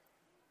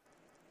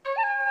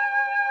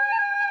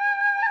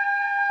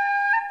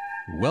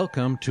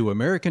Welcome to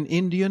American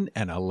Indian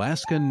and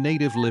Alaska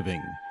Native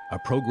Living, a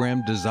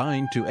program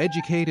designed to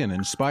educate and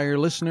inspire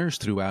listeners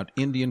throughout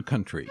Indian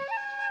country.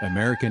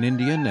 American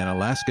Indian and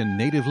Alaska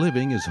Native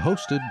Living is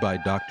hosted by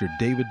Dr.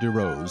 David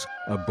DeRose,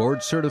 a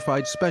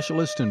board-certified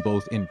specialist in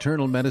both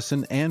internal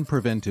medicine and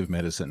preventive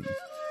medicine.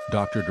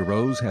 Dr.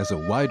 DeRose has a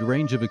wide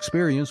range of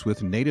experience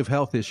with Native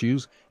health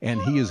issues,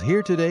 and he is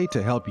here today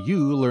to help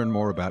you learn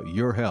more about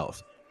your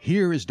health.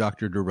 Here is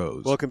Dr.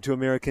 DeRose. Welcome to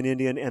American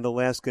Indian and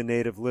Alaska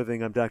Native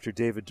Living. I'm Dr.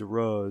 David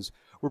DeRose.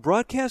 We're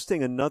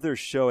broadcasting another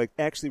show,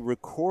 actually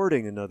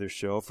recording another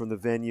show from the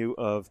venue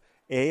of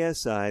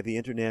ASI, the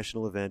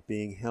international event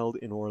being held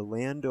in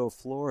Orlando,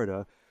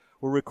 Florida.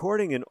 We're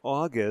recording in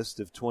August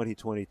of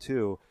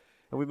 2022,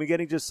 and we've been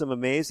getting just some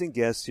amazing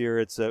guests here.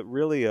 It's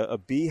really a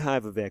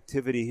beehive of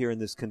activity here in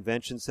this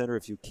convention center,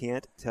 if you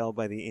can't tell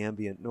by the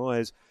ambient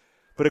noise.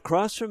 But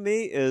across from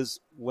me is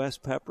Wes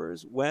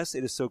Peppers. Wes,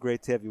 it is so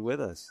great to have you with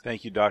us.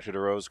 Thank you, Dr.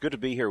 DeRose. Good to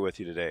be here with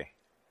you today.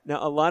 Now,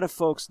 a lot of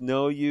folks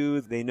know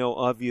you. They know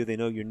of you. They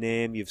know your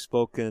name. You've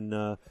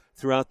spoken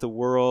throughout the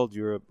world.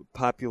 You're a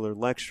popular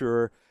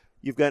lecturer.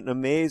 You've got an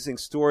amazing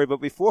story.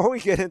 But before we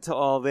get into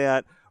all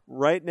that,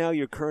 right now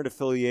your current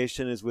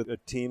affiliation is with a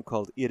team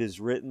called It Is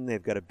Written.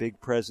 They've got a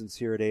big presence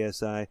here at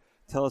ASI.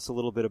 Tell us a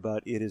little bit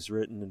about It Is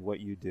Written and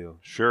what you do.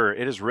 Sure.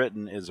 It Is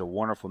Written is a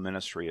wonderful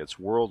ministry. It's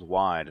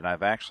worldwide, and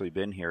I've actually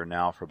been here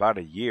now for about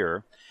a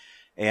year.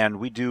 And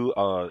we do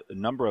a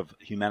number of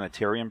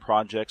humanitarian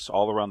projects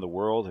all around the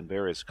world in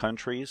various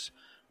countries.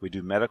 We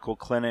do medical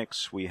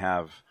clinics. We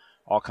have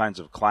all kinds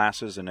of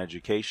classes and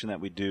education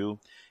that we do.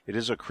 It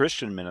is a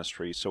Christian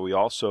ministry, so we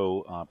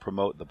also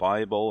promote the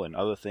Bible and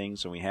other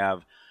things, and we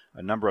have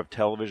a number of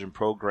television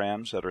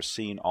programs that are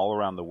seen all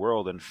around the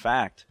world. In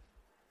fact,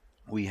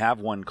 we have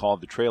one called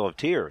The Trail of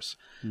Tears,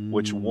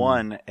 which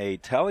won a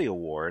Telly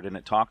Award, and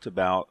it talked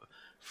about,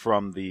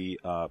 from the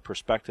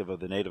perspective of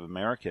the Native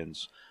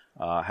Americans,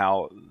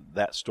 how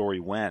that story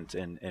went,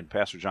 and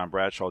Pastor John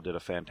Bradshaw did a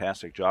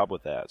fantastic job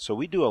with that. So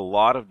we do a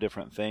lot of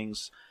different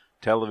things,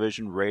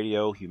 television,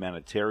 radio,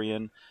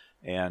 humanitarian,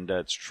 and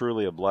it's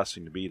truly a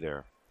blessing to be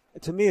there.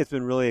 To me, it's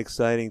been really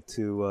exciting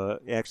to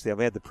actually, I've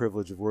had the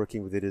privilege of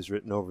working with It Is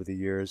Written over the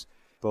years,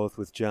 both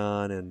with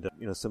John and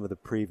some of the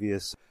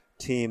previous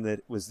team that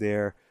was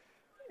there.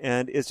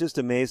 And it's just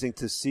amazing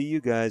to see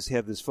you guys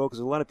have this focus.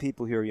 A lot of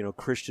people here,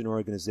 Christian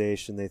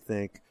organization, they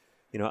think,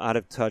 out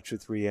of touch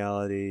with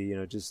reality,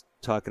 just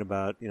talking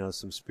about,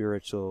 some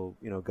spiritual,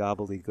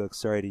 gobbledygook.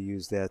 Sorry to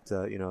use that,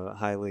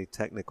 highly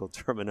technical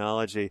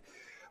terminology.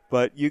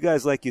 But you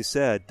guys, like you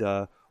said,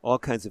 all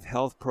kinds of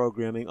health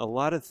programming, a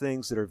lot of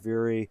things that are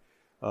very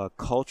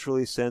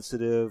culturally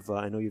sensitive.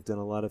 I know you've done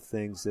a lot of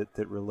things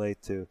that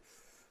relate to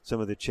some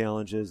of the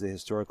challenges, the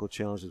historical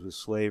challenges with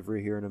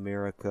slavery here in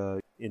America,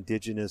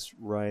 indigenous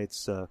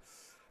rights.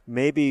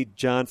 Maybe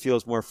John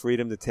feels more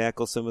freedom to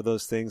tackle some of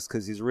those things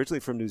because he's originally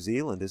from New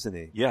Zealand, isn't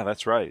he? Yeah,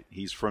 that's right.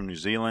 He's from New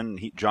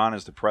Zealand. John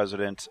is the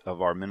president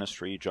of our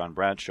ministry, John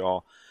Bradshaw,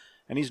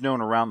 and he's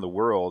known around the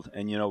world.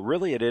 And,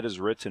 really It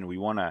Is Written, we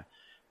want to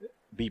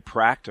be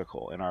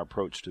practical in our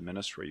approach to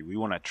ministry. We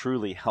want to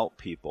truly help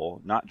people,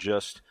 not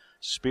just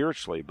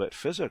spiritually, but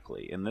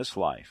physically in this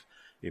life,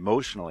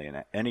 emotionally,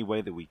 in any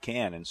way that we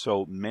can. And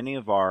so many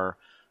of our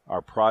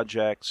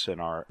projects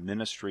and our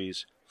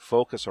ministries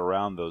focus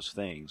around those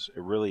things,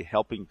 really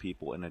helping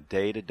people in a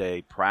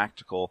day-to-day,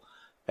 practical,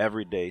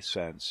 everyday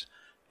sense.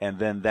 And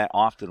then that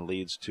often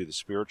leads to the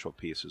spiritual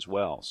piece as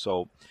well.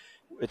 So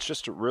it's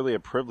just really a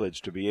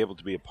privilege to be able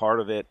to be a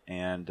part of it.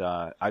 And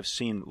I've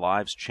seen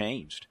lives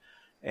changed.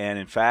 And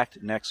in fact,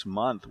 next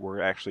month, we're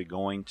actually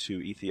going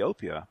to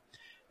Ethiopia,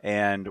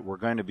 and we're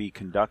going to be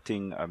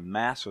conducting a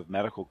massive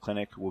medical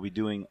clinic. We'll be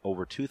doing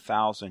over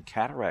 2,000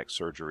 cataract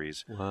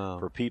surgeries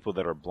for people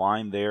that are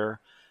blind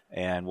there,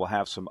 and we'll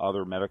have some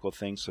other medical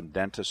things, some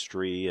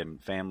dentistry and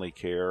family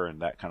care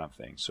and that kind of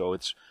thing. So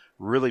it's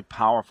really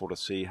powerful to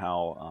see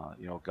how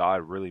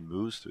God really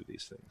moves through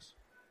these things.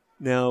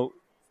 Now,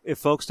 if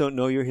folks don't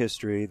know your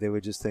history, they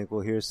would just think,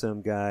 well, here's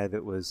some guy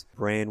that was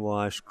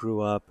brainwashed,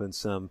 grew up in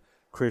some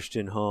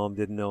Christian home,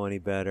 didn't know any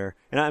better.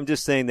 And I'm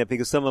just saying that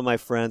because some of my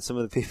friends, some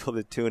of the people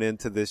that tune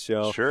into this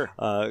show,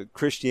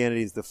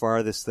 Christianity is the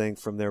farthest thing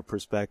from their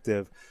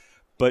perspective.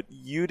 But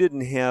you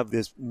didn't have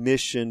this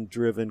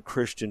mission-driven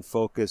Christian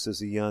focus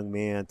as a young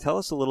man. Tell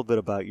us a little bit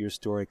about your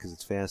story because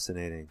it's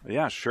fascinating.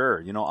 Yeah,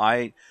 sure.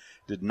 I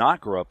did not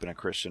grow up in a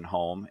Christian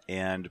home,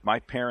 and my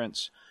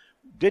parents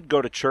did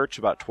go to church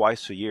about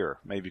twice a year,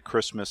 maybe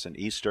Christmas and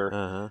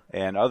Easter.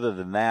 And other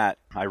than that,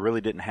 I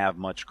really didn't have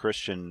much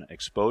Christian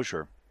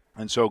exposure.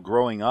 And so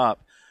growing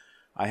up,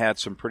 I had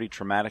some pretty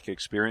traumatic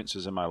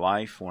experiences in my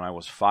life. When I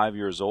was 5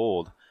 years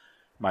old,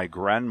 my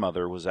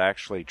grandmother was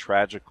actually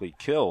tragically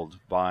killed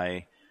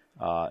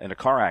in a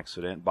car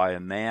accident by a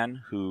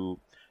man who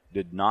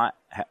did not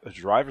have a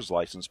driver's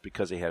license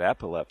because he had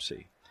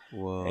epilepsy.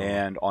 Whoa.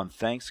 And on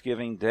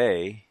Thanksgiving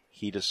Day,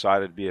 he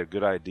decided it'd be a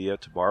good idea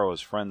to borrow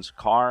his friend's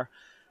car,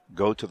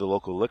 go to the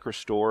local liquor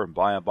store and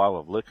buy a bottle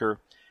of liquor.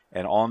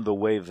 And on the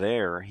way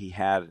there, he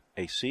had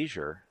a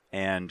seizure,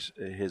 and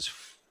his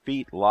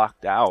feet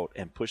locked out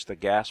and pushed the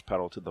gas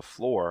pedal to the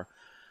floor.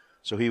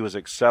 So he was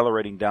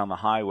accelerating down the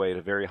highway at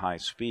a very high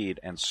speed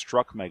and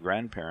struck my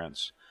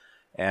grandparents.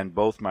 And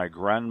both my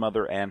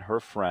grandmother and her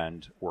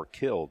friend were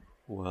killed.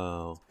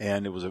 Wow.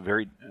 And it was a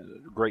very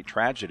great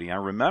tragedy. I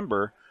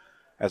remember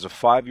as a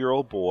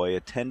 5-year-old boy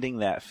attending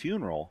that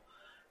funeral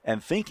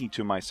and thinking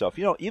to myself,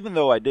 even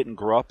though I didn't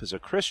grow up as a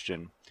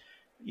Christian,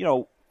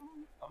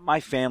 my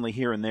family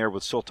here and there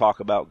would still talk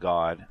about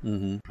God.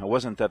 Mm-hmm. It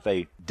wasn't that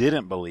they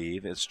didn't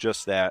believe. It's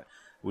just that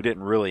we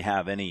didn't really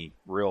have any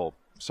real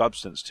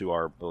substance to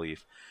our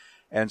belief.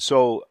 And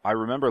so I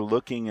remember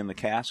looking in the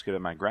casket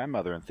of my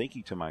grandmother and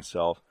thinking to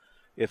myself,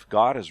 if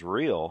God is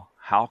real,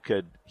 how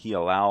could he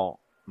allow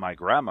my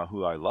grandma,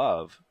 who I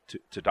love,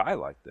 to die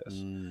like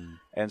this?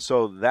 And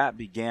so that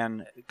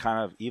began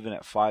kind of, even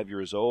at 5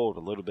 years old,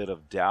 a little bit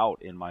of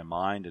doubt in my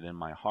mind and in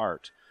my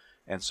heart.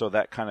 And so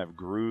that kind of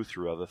grew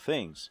through other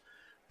things.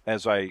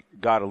 As I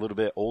got a little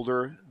bit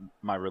older,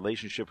 my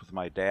relationship with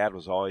my dad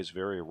was always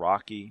very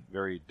rocky,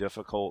 very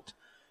difficult.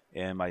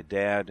 And my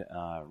dad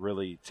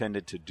really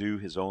tended to do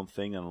his own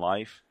thing in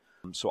life.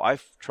 So I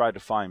tried to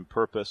find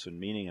purpose and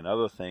meaning in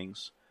other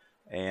things.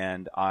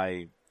 And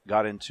I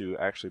got into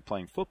actually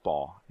playing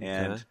football.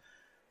 And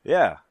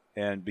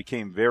and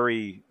became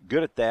very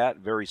good at that,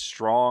 very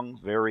strong,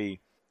 very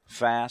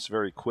fast,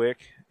 very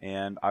quick.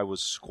 And I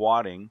was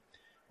squatting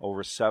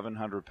over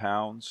 700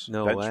 pounds.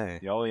 No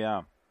way. Oh,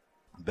 yeah.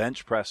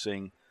 Bench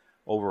pressing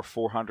over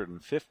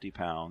 450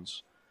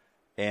 pounds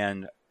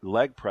and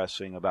leg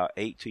pressing about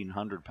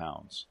 1,800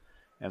 pounds.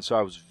 And so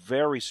I was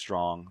very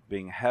strong,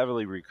 being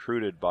heavily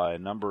recruited by a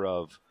number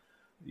of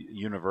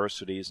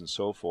universities and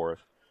so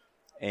forth.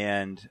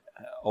 And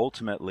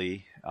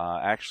ultimately,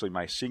 actually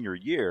my senior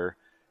year,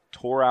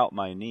 tore out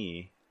my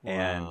knee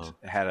and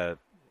had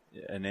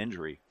an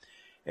injury.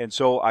 And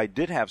so I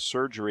did have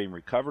surgery and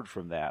recovered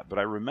from that. But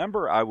I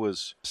remember I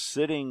was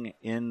sitting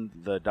in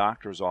the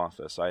doctor's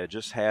office. I had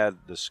just had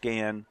the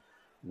scan,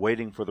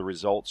 waiting for the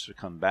results to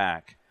come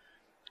back.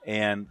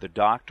 And the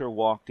doctor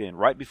walked in.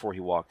 Right before he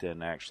walked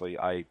in, actually,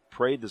 I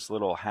prayed this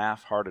little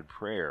half-hearted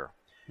prayer.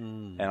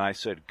 And I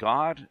said,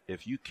 God,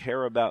 if you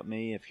care about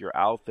me, if you're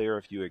out there,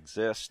 if you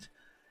exist,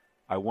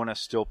 I want to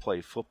still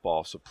play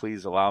football, so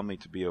please allow me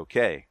to be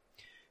okay.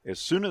 As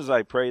soon as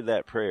I prayed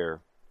that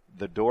prayer,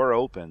 the door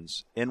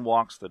opens, in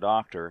walks the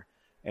doctor,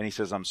 and he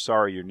says, I'm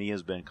sorry, your knee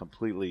has been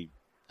completely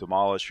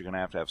demolished. You're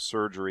going to have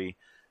surgery,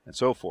 and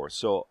so forth.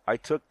 So I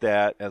took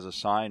that as a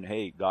sign,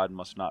 hey, God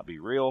must not be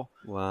real,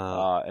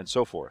 and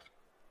so forth.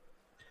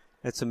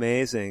 That's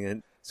amazing.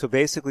 And so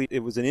basically it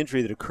was an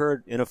injury that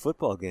occurred in a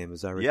football game,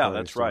 as I recall. Yeah,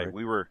 that's right.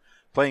 We were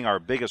playing our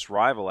biggest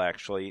rival,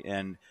 actually,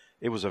 and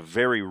it was a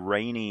very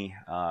rainy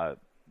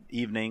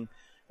evening,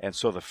 and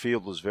so the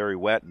field was very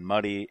wet and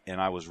muddy,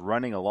 and I was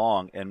running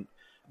along, and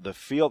the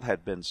field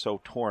had been so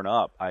torn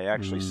up, I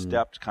actually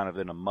stepped kind of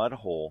in a mud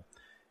hole,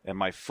 and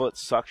my foot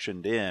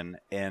suctioned in,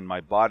 and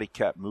my body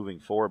kept moving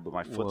forward, but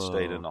my foot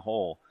stayed in the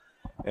hole,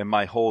 and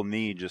my whole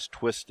knee just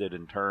twisted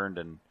and turned,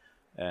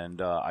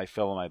 and I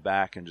fell on my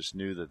back and just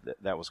knew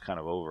that was kind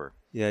of over.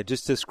 Yeah,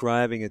 just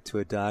describing it to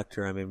a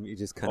doctor, I mean, you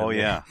just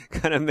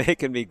kind of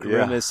making me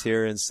grimace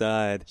here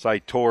inside. So I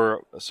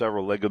tore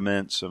several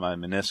ligaments, and my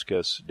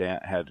meniscus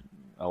had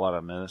a lot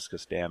of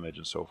meniscus damage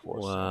and so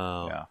forth.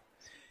 Wow. So, yeah.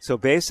 So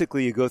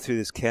basically you go through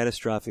this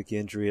catastrophic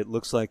injury. It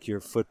looks like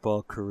your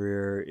football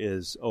career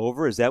is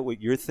over. Is that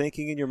what you're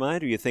thinking in your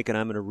mind, or are you thinking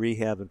I'm going to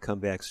rehab and come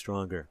back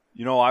stronger?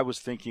 I was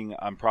thinking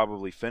I'm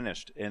probably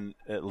finished, and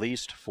at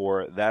least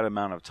for that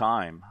amount of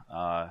time,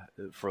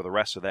 for the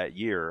rest of that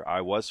year,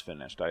 I was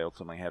finished. I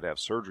ultimately had to have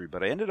surgery,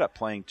 but I ended up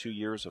playing 2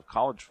 years of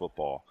college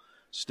football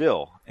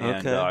still,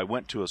 and I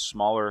went to a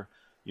smaller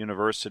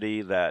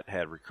university that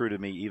had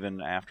recruited me even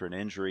after an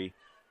injury,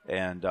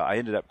 and I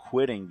ended up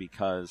quitting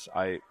because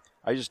I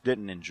just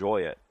didn't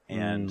enjoy it,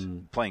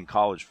 and playing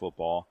college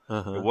football,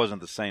 it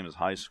wasn't the same as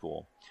high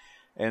school.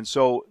 And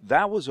so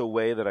that was a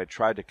way that I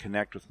tried to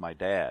connect with my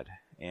dad.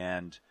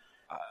 And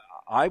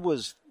I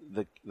was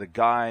the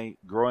guy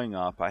growing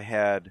up. I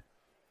had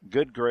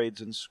good grades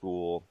in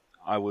school.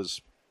 I was,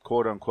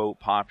 quote-unquote,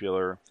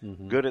 popular,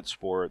 good at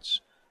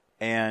sports,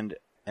 and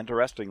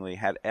interestingly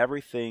had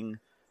everything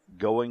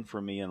going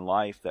for me in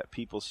life that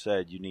people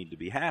said you need to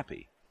be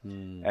happy.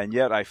 And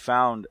yet I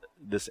found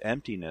this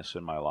emptiness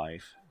in my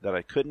life that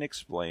I couldn't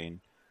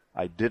explain,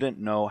 I didn't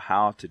know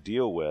how to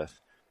deal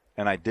with,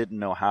 and I didn't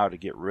know how to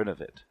get rid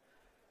of it.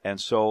 And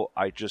so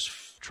I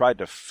just tried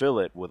to fill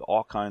it with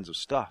all kinds of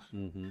stuff.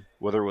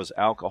 Whether it was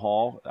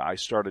alcohol, I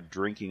started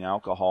drinking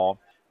alcohol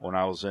when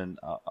I was in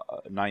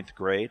ninth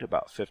grade,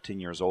 about 15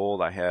 years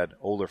old. I had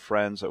older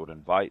friends that would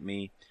invite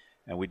me,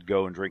 and we'd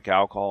go and drink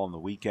alcohol on the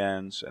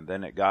weekends. And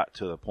then it got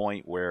to the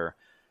point where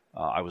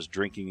I was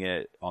drinking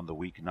it on the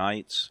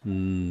weeknights.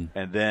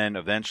 And then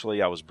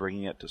eventually I was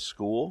bringing it to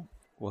school.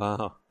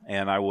 Wow.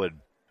 And I would,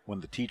 when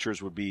the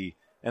teachers would be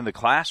in the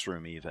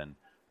classroom even,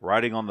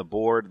 writing on the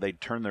board,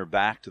 they'd turn their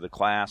back to the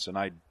class, and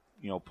I'd,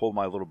 pull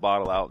my little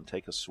bottle out and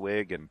take a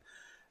swig, and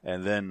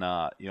then,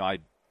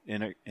 I'd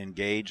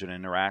engage and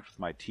interact with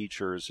my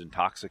teachers,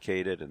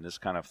 intoxicated, and this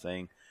kind of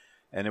thing.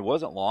 And it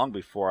wasn't long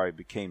before I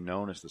became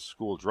known as the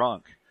school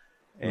drunk.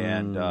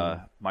 And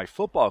my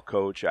football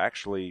coach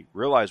actually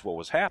realized what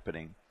was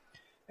happening.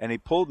 And he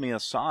pulled me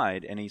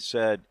aside and he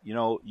said,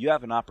 you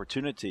have an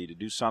opportunity to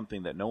do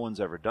something that no one's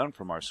ever done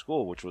from our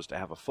school, which was to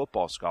have a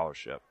football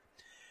scholarship.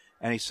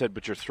 And he said,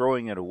 but you're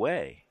throwing it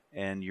away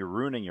and you're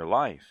ruining your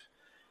life.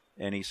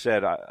 And he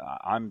said,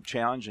 I'm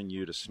challenging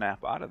you to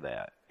snap out of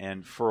that.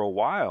 And for a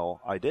while,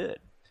 I did.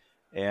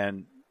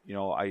 And,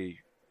 I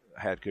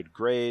had good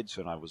grades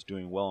and I was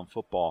doing well in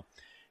football.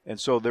 And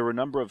so there were a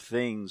number of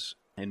things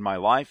in my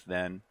life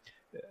then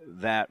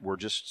that were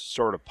just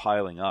sort of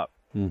piling up.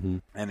 Mm-hmm.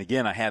 And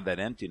again, I had that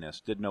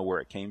emptiness, didn't know where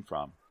it came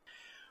from.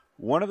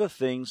 One of the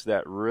things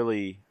that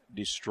really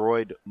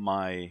destroyed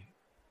my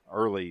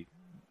early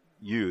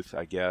youth,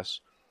 I guess,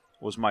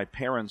 was my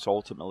parents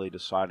ultimately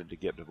decided to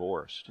get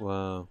divorced.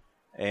 Wow.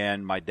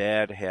 And my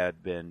dad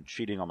had been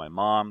cheating on my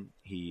mom.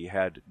 He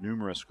had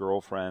numerous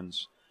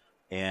girlfriends.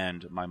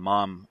 And my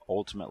mom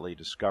ultimately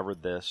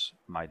discovered this.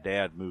 My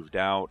dad moved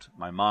out.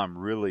 My mom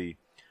really,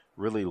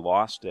 really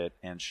lost it.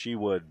 And she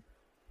would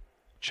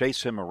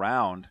chase him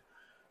around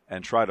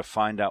and try to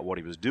find out what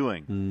he was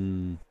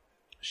doing.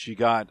 She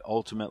got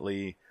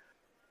ultimately,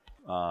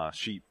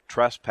 she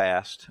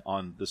trespassed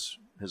on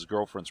his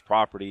girlfriend's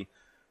property.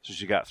 So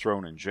she got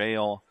thrown in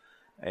jail.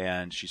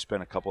 And she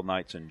spent a couple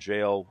nights in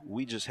jail.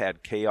 We just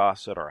had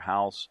chaos at our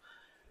house.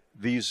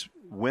 These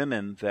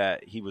women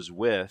that he was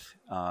with,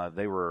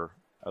 they were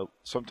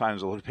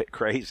sometimes a little bit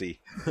crazy,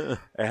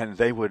 and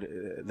they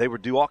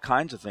would do all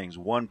kinds of things.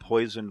 One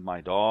poisoned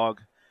my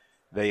dog.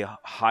 They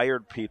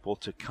hired people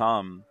to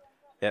come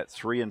at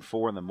 3 and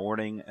 4 in the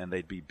morning, and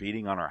they'd be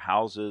beating on our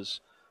houses,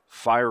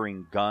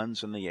 firing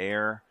guns in the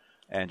air,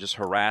 and just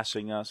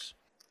harassing us.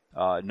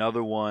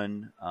 Another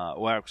one,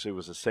 actually it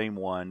was the same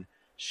one.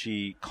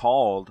 She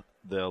called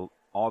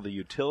all the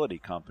utility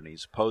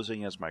companies,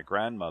 posing as my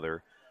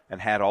grandmother, and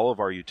had all of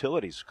our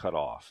utilities cut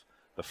off.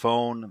 The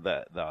phone,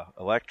 the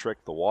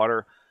electric, the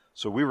water.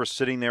 So we were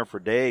sitting there for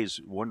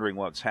days wondering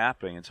what's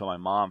happening until my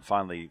mom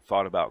finally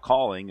thought about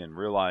calling and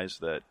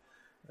realized that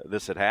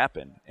this had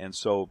happened. And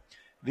so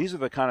these are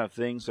the kind of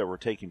things that were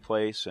taking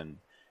place. And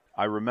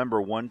I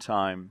remember one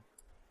time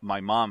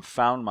my mom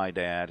found my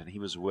dad and he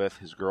was with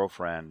his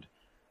girlfriend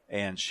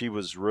and she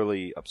was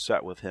really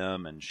upset with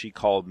him and she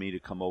called me to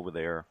come over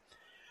there.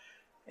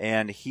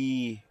 And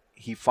he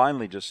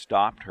finally just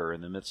stopped her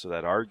in the midst of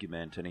that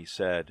argument and he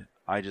said,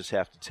 I just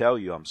have to tell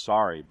you, I'm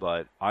sorry,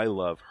 but I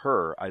love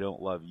her. I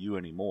don't love you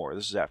anymore.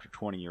 This is after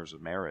 20 years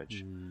of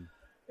marriage.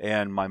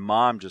 And my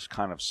mom just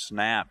kind of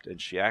snapped, and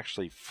she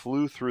actually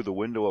flew through the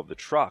window of the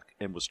truck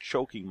and was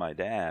choking my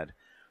dad.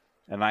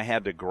 And I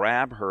had to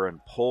grab her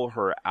and pull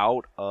her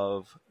out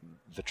of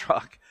the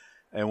truck.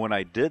 And when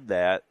I did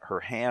that,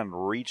 her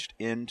hand reached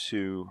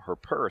into her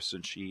purse,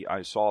 and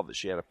I saw that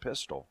she had a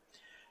pistol.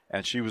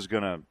 And she was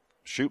going to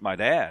shoot my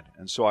dad.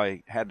 And so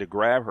I had to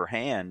grab her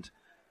hand,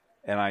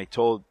 and I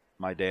told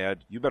my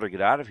dad, you better get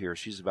out of here.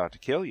 She's about to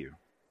kill you.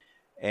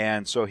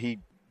 And so he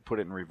put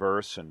it in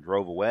reverse and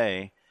drove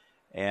away.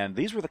 And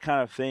these were the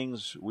kind of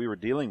things we were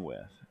dealing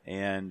with.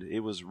 And it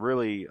was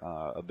really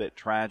a bit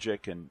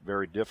tragic and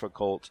very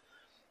difficult.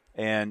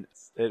 And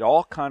it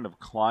all kind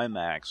of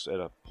climaxed at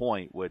a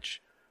point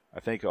which I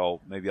think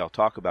maybe I'll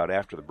talk about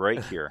after the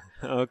break here.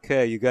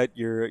 Okay, you got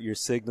your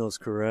signals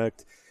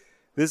correct.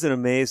 This is an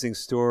amazing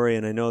story,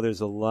 and I know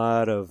there's a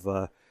lot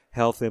of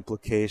health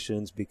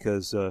implications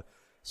because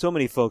so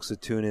many folks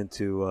that tune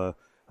into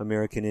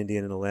American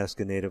Indian and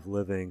Alaska Native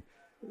living,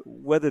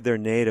 whether they're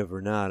Native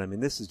or not, I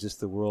mean, this is just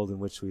the world in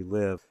which we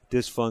live.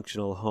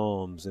 Dysfunctional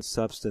homes and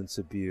substance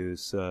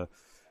abuse,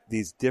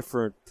 these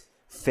different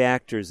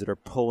factors that are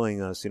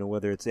pulling us,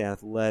 whether it's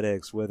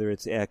athletics, whether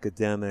it's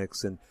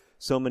academics, and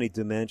so many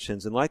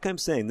dimensions. And like I'm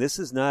saying, this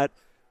is not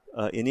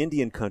an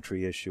Indian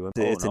country issue.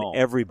 It's an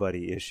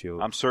everybody issue.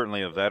 I'm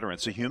certainly a veteran.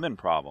 It's a human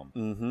problem.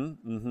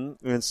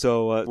 And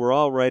so we're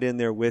all right in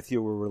there with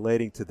you. We're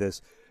relating to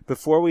this.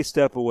 Before we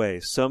step away,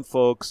 some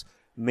folks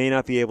may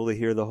not be able to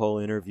hear the whole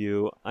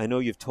interview. I know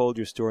you've told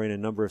your story in a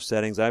number of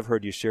settings. I've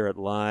heard you share it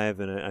live,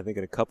 and I think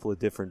in a couple of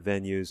different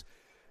venues.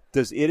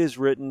 Does It Is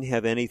Written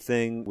have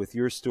anything with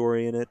your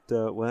story in it,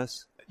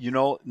 Wes?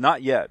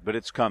 Not yet, but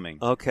it's coming.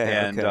 Okay.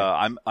 And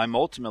I'm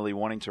ultimately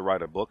wanting to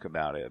write a book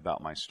about it,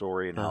 about my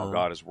story and how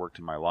God has worked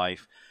in my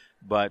life.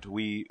 But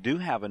we do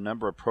have a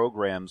number of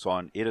programs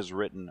on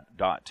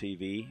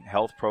itiswritten.tv,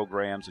 health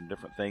programs and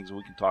different things, and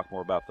we can talk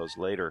more about those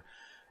later.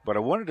 But I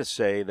wanted to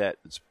say that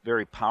it's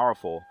very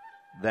powerful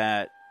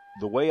that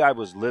the way I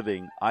was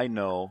living, I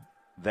know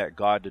that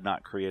God did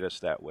not create us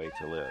that way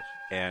to live.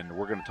 And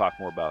we're going to talk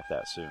more about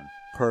that soon.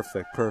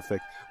 Perfect.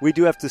 We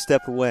do have to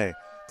step away.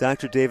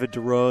 Dr. David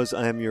DeRose,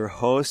 I am your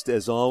host.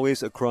 As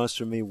always, across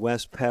from me,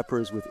 Wes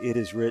Peppers with It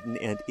Is Written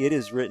and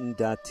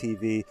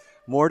itiswritten.tv.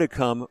 More to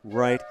come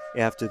right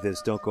after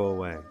this. Don't go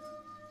away.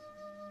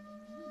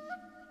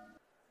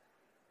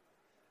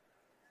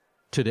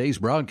 Today's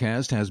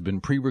broadcast has been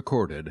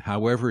pre-recorded.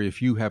 However,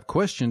 if you have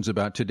questions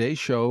about today's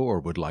show or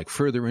would like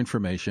further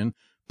information,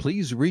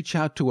 please reach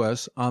out to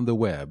us on the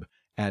web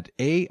at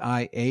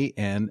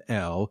AIANL.org.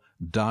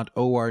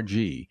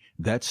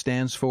 That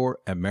stands for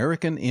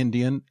American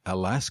Indian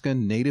Alaska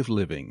Native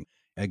Living.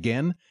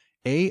 Again,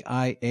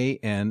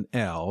 AIANL.org.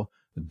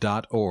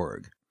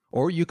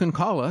 Or you can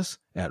call us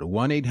at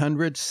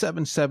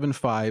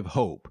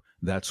 1-800-775-HOPE.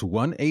 That's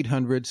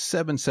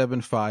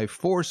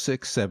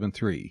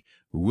 1-800-775-4673.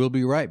 We'll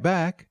be right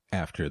back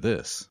after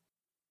this.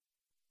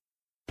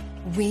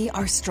 We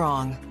are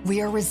strong,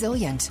 we are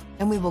resilient,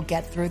 and we will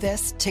get through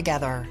this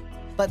together.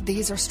 But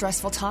these are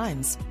stressful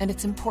times, and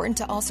it's important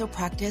to also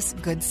practice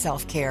good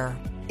self-care.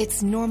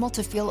 It's normal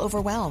to feel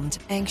overwhelmed,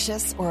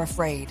 anxious, or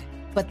afraid,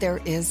 but there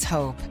is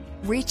hope.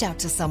 Reach out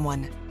to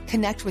someone,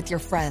 connect with your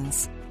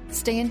friends,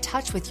 stay in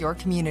touch with your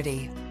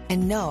community,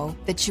 and know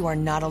that you are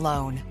not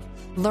alone.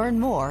 Learn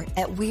more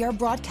at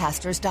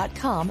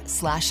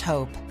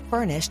wearebroadcasters.com/hope,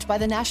 furnished by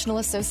the National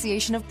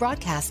Association of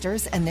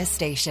Broadcasters and this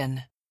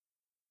station.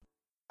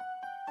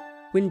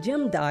 When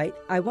Jim died,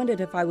 I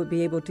wondered if I would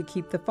be able to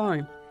keep the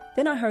farm.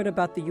 Then I heard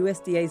about the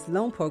USDA's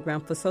loan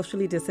program for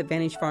socially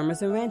disadvantaged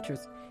farmers and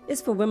ranchers.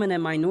 It's for women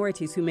and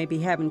minorities who may be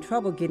having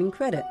trouble getting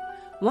credit.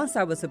 Once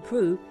I was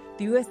approved,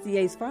 the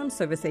USDA's Farm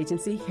Service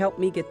Agency helped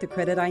me get the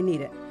credit I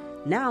needed.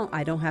 Now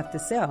I don't have to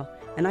sell,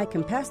 and I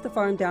can pass the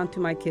farm down to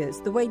my kids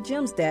the way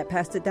Jim's dad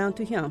passed it down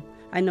to him.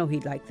 I know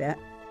he'd like that.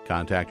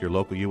 Contact your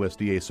local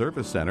USDA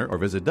Service Center or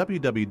visit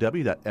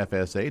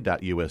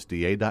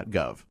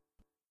www.fsa.usda.gov.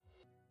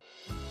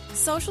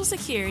 Social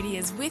Security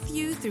is with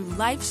you through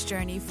life's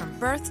journey from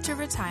birth to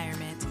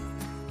retirement.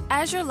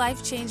 As your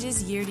life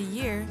changes year to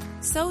year,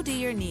 so do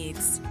your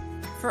needs.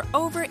 For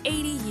over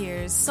 80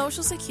 years,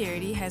 Social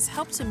Security has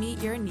helped to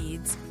meet your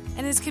needs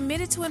and is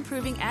committed to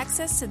improving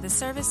access to the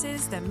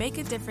services that make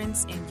a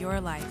difference in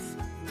your life.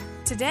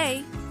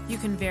 Today, you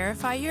can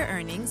verify your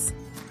earnings,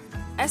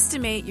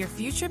 estimate your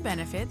future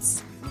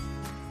benefits,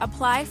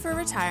 apply for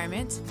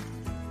retirement,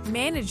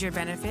 manage your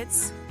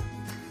benefits,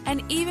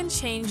 and even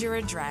change your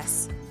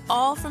address,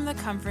 all from the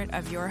comfort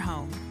of your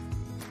home.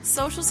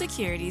 Social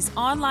Security's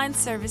online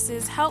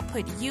services help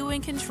put you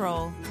in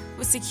control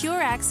with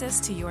secure access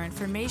to your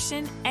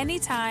information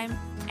anytime,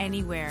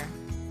 anywhere,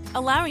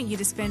 allowing you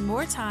to spend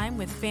more time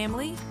with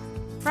family,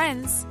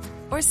 friends,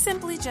 or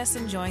simply just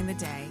enjoying the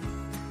day.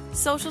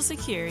 Social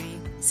Security,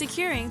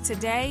 securing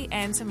today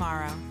and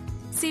tomorrow.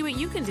 See what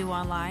you can do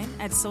online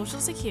at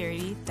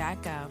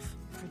socialsecurity.gov.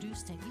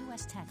 Produced at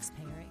U.S.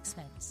 taxpayer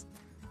expense.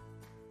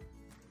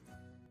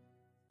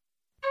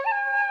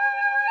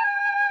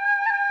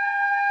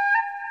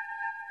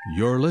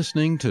 You're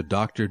listening to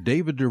Dr.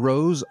 David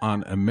DeRose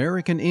on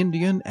American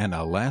Indian and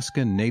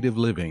Alaska Native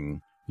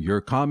Living.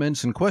 Your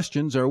comments and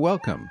questions are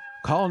welcome.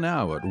 Call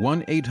now at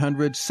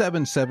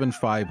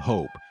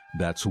 1-800-775-HOPE.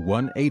 That's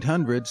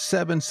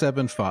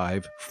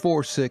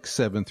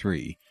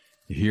 1-800-775-4673.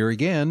 Here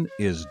again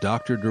is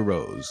Dr.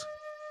 DeRose.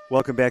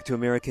 Welcome back to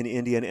American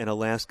Indian and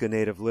Alaska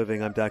Native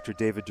Living. I'm Dr.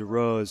 David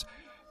DeRose.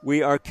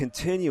 We are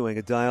continuing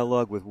a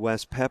dialogue with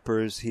Wes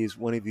Peppers. He's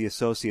one of the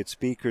associate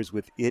speakers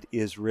with It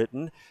Is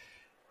Written.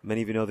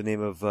 Many of you know the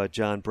name of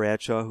John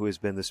Bradshaw, who has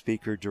been the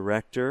speaker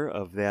director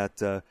of that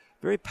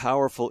very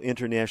powerful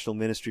international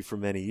ministry for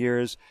many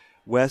years.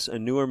 Wes, a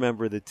newer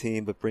member of the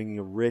team, but bringing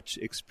a rich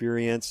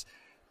experience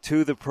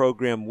to the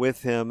program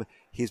with him.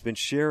 He's been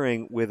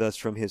sharing with us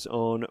from his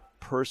own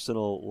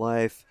personal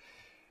life.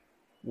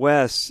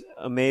 Wes,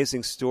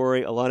 amazing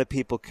story. A lot of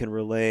people can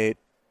relate.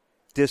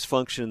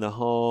 Dysfunction in the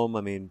home.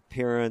 I mean,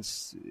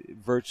 parents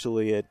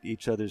virtually at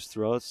each other's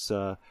throats.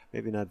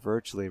 Maybe not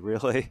virtually,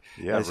 really.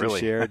 Yeah, as really. you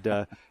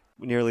shared,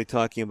 nearly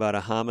talking about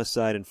a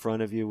homicide in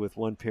front of you with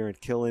one parent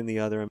killing the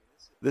other.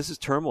 This is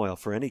turmoil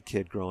for any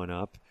kid growing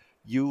up.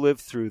 You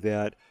lived through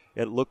that.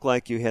 It looked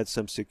like you had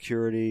some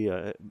security,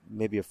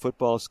 maybe a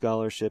football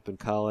scholarship in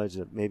college,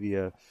 maybe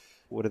a,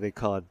 what do they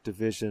call it,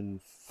 Division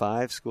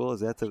 5 school? Is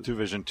that the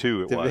Division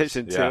 2 it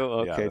Division was. 2? Yeah,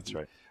 Okay. yeah, that's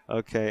right.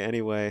 Okay,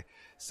 anyway,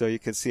 so you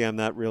can see I'm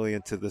not really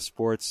into the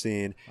sports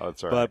scene. Oh,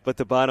 that's all right. But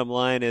the bottom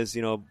line is,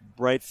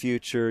 bright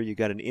future, you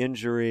got an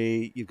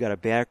injury, you've got a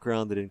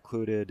background that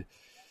included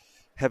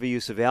heavy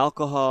use of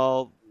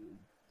alcohol.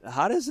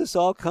 How does this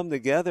all come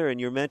together? And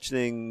you're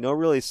mentioning no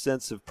really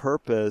sense of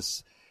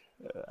purpose.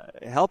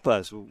 Help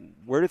us.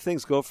 Where do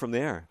things go from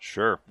there?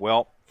 Sure.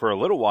 Well, for a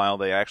little while,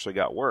 they actually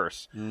got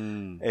worse.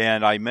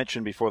 And I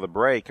mentioned before the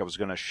break, I was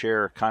going to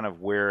share kind of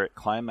where it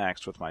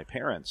climaxed with my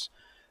parents.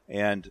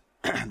 And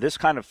this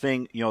kind of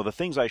thing, the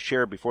things I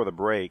shared before the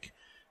break,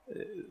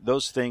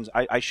 those things,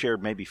 I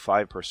shared maybe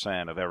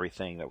 5% of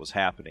everything that was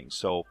happening.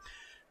 So,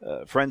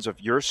 friends, if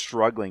you're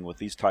struggling with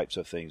these types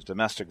of things,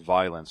 domestic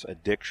violence,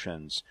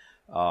 addictions,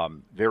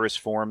 various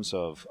forms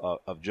of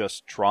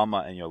just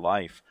trauma in your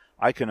life,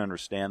 I can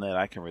understand that.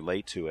 I can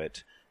relate to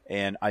it.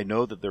 And I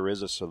know that there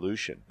is a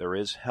solution. There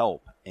is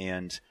help.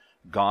 And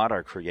God,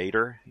 our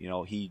Creator,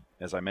 He,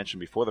 as I mentioned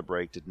before the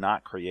break, did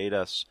not create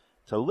us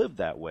to live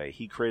that way.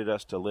 He created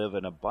us to live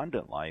an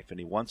abundant life, and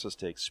He wants us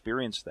to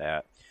experience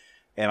that.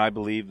 And I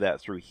believe that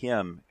through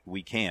Him,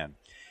 we can.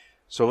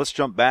 So let's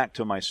jump back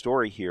to my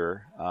story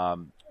here.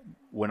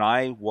 When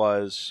I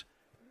was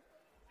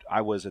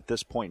I was at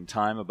this point in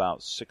time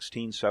about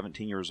 16,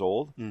 17 years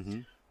old. Mm-hmm.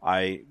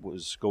 I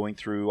was going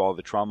through all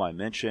the trauma I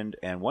mentioned,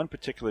 and one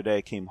particular day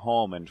I came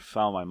home and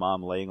found my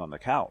mom laying on the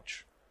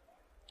couch.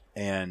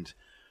 And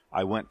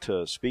I went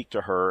to speak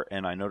to her,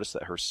 and I noticed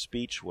that her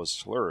speech was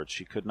slurred.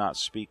 She could not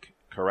speak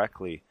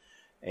correctly.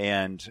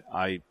 And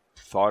I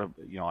thought,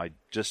 I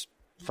just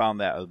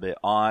found that a bit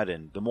odd,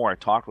 and the more I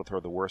talked with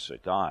her, the worse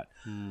it got.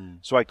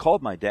 So I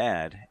called my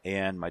dad,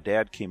 and my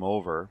dad came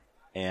over,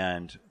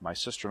 and my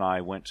sister and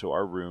I went to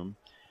our room,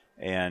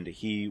 and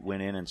he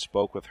went in and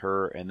spoke with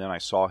her, and then I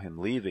saw him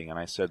leaving, and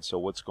I said, "So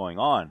what's going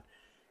on?"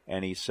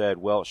 And he said,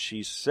 "Well,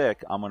 she's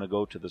sick. I'm going to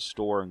go to the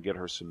store and get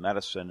her some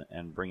medicine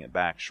and bring it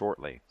back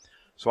shortly."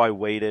 So I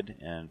waited,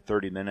 and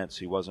 30 minutes,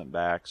 he wasn't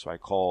back, so I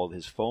called.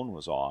 His phone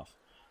was off.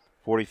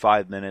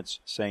 45 minutes,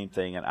 same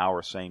thing. An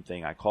hour, same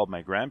thing. I called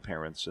my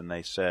grandparents, and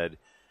they said,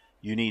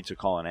 "You need to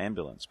call an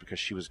ambulance," because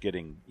she was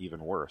getting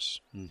even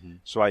worse. Mm-hmm.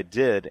 So I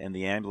did, and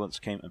the ambulance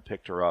came and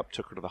picked her up,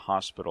 took her to the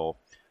hospital.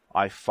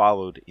 I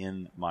followed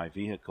in my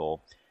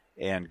vehicle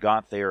and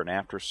got there, and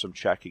after some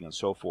checking and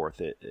so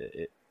forth,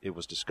 it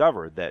was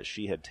discovered that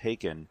she had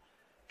taken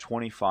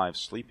 25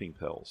 sleeping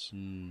pills,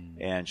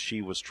 and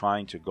she was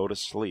trying to go to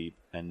sleep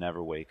and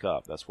never wake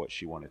up. That's what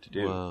she wanted to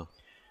do. Wow.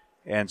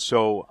 And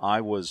so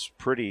I was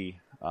pretty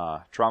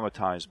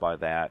traumatized by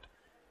that,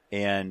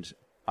 and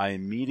I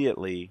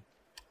immediately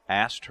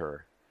asked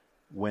her,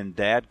 when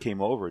Dad came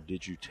over,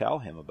 "Did you tell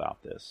him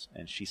about this?"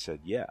 And she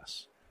said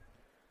yes.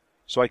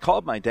 So I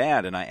called my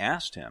dad and I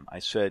asked him, I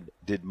said,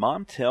 "Did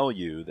Mom tell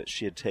you that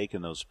she had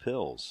taken those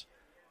pills?"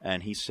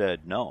 And he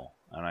said no.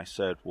 And I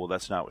said, "Well,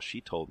 that's not what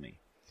she told me."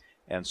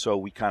 And so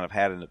we kind of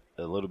had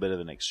a little bit of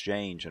an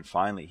exchange, and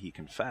finally he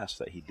confessed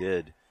that he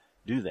did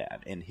do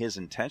that. And his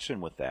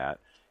intention with that,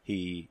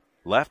 he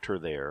left her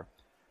there,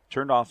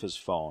 turned off his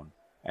phone,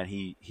 and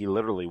he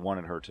literally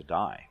wanted her to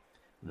die.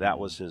 That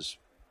was his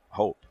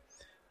hope,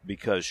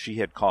 because she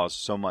had caused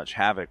so much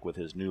havoc with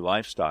his new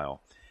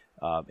lifestyle,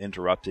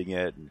 interrupting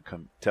it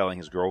and telling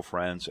his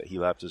girlfriends that he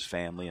left his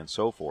family and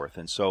so forth.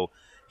 And so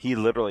he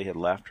literally had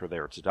left her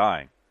there to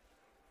die.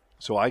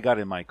 So I got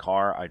in my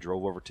car, I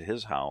drove over to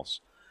his house,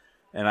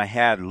 and I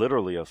had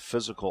literally a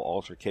physical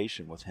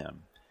altercation with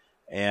him.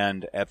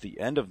 And at the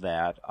end of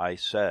that, I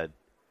said,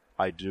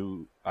 I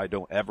don't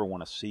ever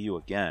want to see you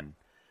again.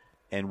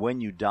 And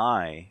when you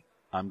die,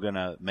 I'm going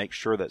to make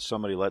sure that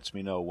somebody lets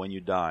me know when you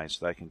die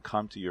so that I can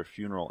come to your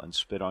funeral and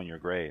spit on your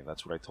grave.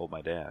 That's what I told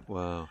my dad.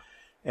 Wow.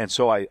 And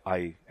so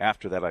I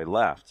after that, I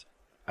left.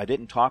 I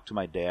didn't talk to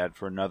my dad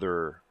for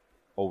another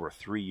over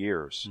 3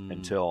 years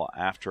until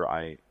after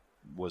I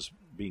was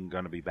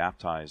going to be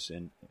baptized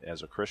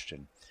as a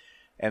Christian.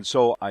 And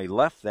so I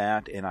left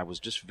that, and I was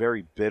just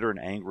very bitter and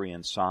angry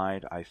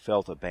inside. I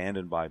felt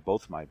abandoned by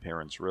both my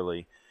parents,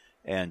 really,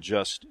 and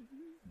just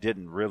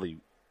didn't really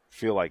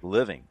feel like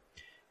living.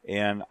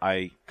 And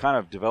I kind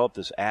of developed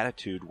this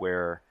attitude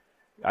where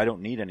I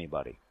don't need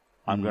anybody.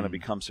 I'm going to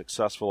become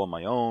successful on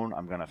my own.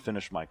 I'm going to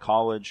finish my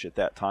college. At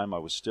that time, I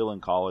was still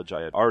in college.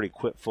 I had already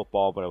quit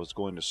football, but I was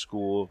going to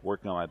school,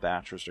 working on my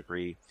bachelor's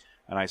degree.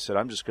 And I said,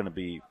 I'm just going to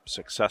be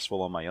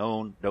successful on my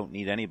own, don't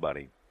need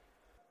anybody.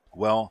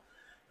 Well,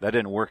 that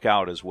didn't work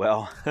out as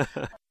well.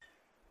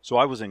 So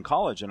I was in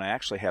college, and I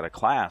actually had a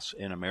class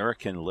in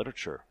American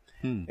literature.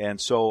 And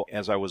so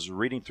as I was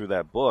reading through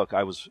that book,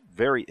 I was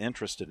very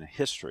interested in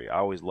history. I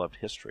always loved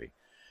history.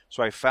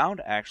 So I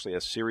found actually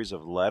a series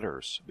of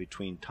letters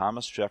between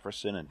Thomas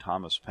Jefferson and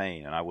Thomas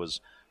Paine, and I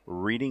was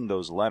reading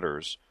those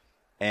letters,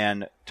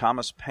 and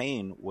Thomas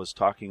Paine was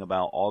talking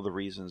about all the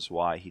reasons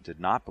why he did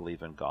not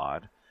believe in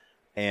God,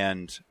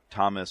 and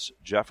Thomas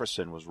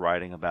Jefferson was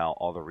writing about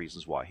all the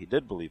reasons why he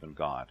did believe in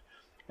God.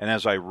 And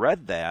as I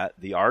read that,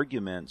 the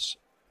arguments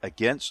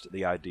against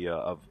the idea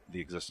of the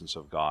existence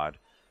of God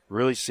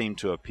really seemed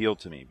to appeal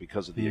to me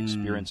because of the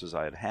experiences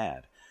I had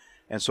had.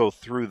 And so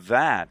through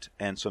that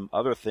and some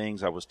other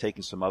things, I was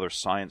taking some other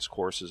science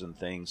courses and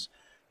things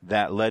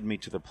that led me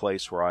to the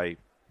place where I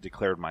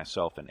declared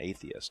myself an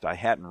atheist. I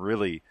hadn't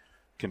really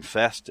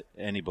confessed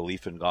any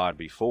belief in God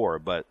before,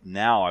 but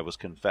now I was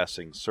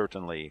confessing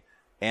certainly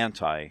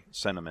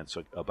anti-sentiments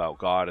about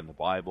God and the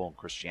Bible and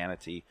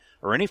Christianity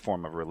or any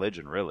form of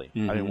religion, really. I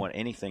didn't want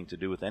anything to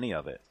do with any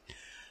of it.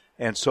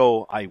 And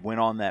so I went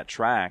on that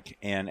track,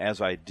 and as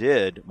I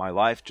did, my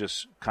life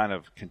just kind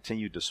of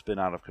continued to spin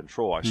out of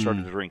control. I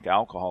started to drink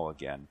alcohol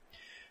again.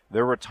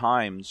 There were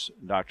times,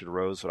 Dr.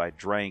 DeRose, that I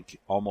drank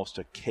almost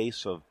a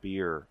case of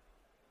beer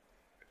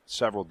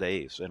several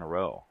days in a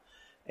row.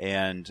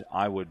 And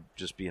I would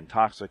just be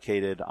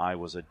intoxicated. I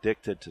was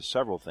addicted to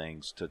several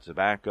things, to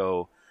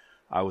tobacco.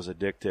 I was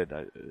addicted.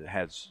 I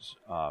had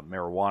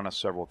marijuana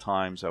several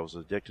times. I was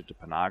addicted to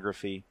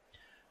pornography.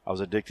 I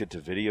was addicted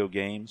to video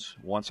games.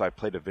 Once I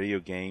played a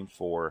video game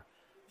for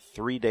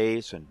 3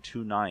 days and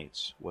 2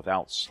 nights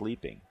without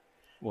sleeping.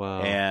 Wow.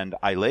 And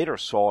I later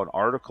saw an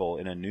article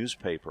in a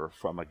newspaper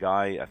from a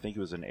guy, I think he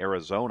was in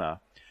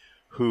Arizona,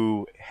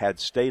 who had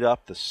stayed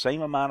up the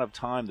same amount of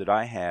time that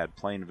I had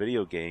playing a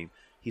video game.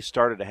 He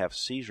started to have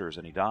seizures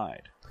and he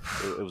died.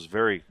 It was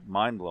very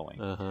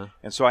mind-blowing.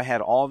 And so I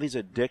had all these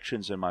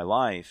addictions in my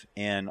life,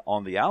 and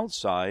on the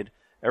outside,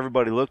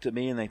 everybody looked at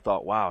me and they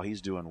thought, wow,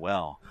 he's doing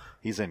well.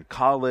 He's in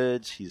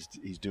college. He's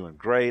doing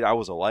great. I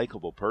was a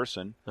likable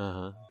person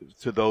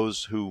to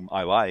those whom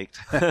I liked.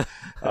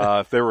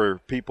 If there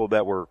were people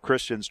that were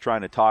Christians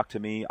trying to talk to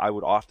me, I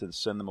would often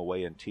send them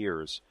away in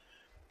tears.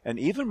 And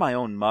even my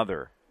own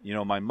mother,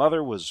 my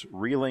mother was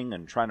reeling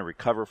and trying to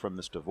recover from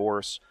this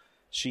divorce.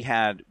 She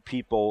had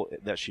people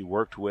that she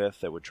worked with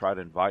that would try to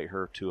invite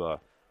her to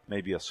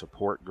maybe a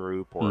support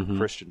group or a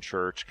Christian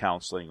church,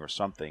 counseling or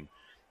something.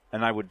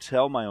 And I would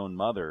tell my own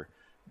mother,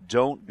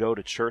 don't go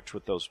to church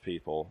with those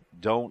people.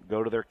 Don't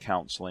go to their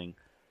counseling.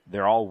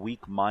 They're all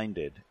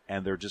weak-minded,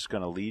 and they're just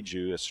going to lead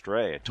you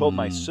astray. I told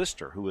my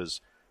sister, who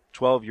was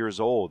 12 years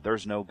old,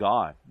 there's no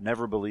God.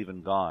 Never believe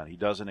in God. He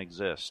doesn't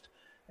exist.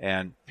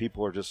 And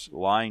people are just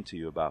lying to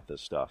you about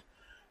this stuff.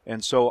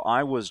 And so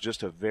I was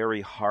just a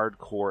very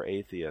hardcore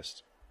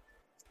atheist.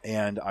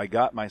 And I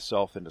got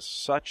myself into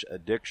such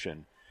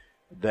addiction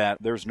that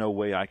there's no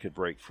way I could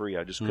break free.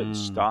 I just couldn't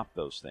stop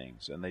those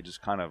things. And they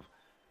just kind of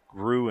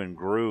grew and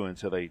grew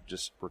until they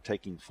just were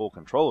taking full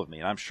control of me.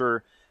 And I'm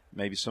sure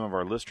maybe some of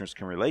our listeners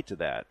can relate to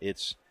that.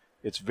 It's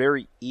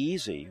very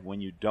easy when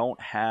you don't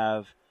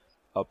have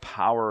a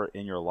power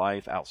in your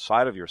life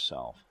outside of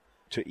yourself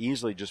to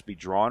easily just be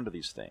drawn to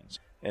these things.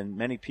 And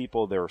many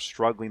people, they're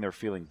struggling, they're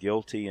feeling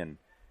guilty, and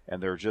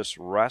they're just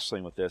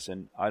wrestling with this.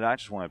 And I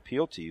just want to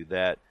appeal to you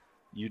that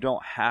you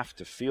don't have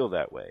to feel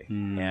that way.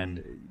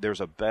 And there's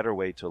a better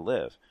way to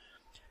live.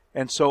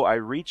 And so I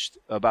reached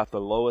about the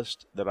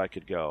lowest that I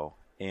could go.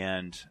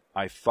 And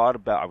I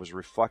was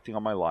reflecting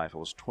on my life. I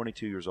was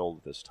 22 years old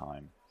at this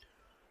time.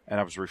 And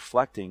I was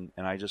reflecting,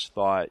 and I just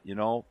thought,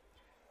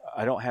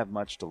 I don't have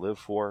much to live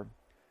for.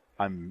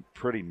 I'm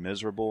pretty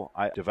miserable.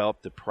 I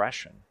developed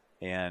depression.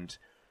 And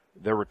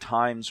there were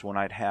times when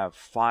I'd have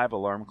 5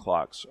 alarm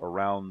clocks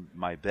around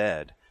my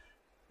bed.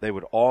 They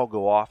would all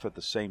go off at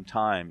the same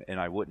time, and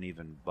I wouldn't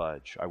even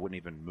budge. I wouldn't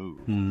even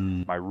move.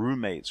 My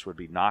roommates would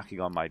be knocking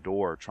on my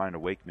door trying to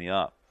wake me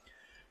up.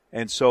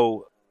 And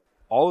so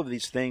all of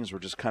these things were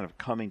just kind of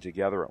coming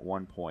together at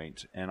one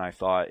point, and I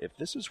thought, if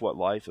this is what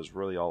life is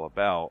really all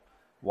about,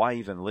 why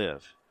even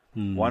live?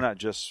 Why not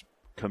just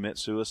commit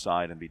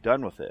suicide and be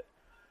done with it?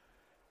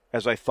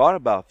 As I thought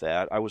about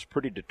that, I was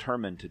pretty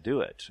determined to do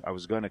it. I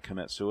was going to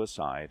commit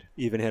suicide.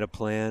 Even had a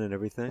plan and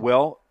everything?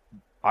 Well,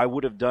 I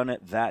would have done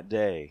it that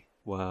day.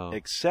 Wow.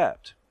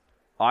 Except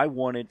I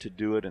wanted to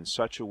do it in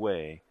such a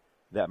way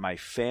that my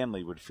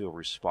family would feel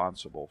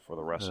responsible for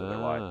the rest of their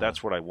life.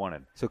 That's what I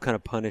wanted. So kind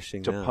of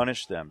punishing them. To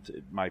punish them,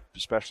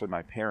 especially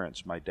my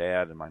parents, my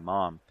dad and my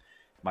mom.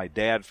 My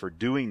dad for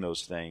doing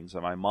those things,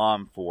 and my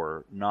mom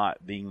for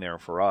not being there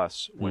for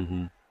us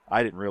when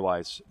I didn't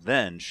realize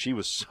then she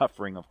was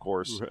suffering, of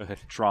course,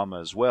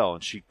 trauma as well,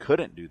 and she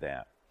couldn't do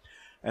that.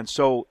 And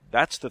so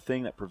that's the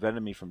thing that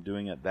prevented me from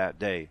doing it that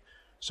day.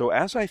 So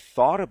as I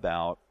thought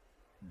about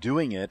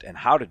doing it and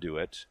how to do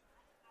it,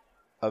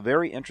 a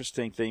very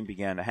interesting thing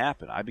began to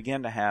happen. I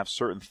began to have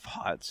certain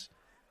thoughts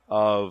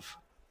of,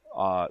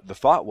 the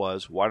thought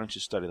was, why don't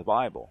you study the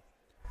Bible?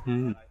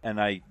 And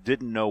I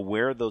didn't know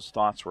where those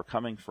thoughts were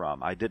coming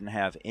from. I didn't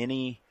have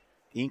any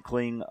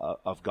inkling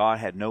of God,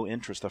 had no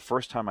interest. The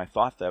first time I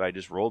thought that, I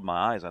just rolled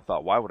my eyes. I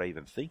thought, why would I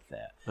even think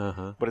that?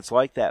 But it's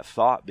like that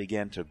thought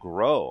began to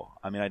grow.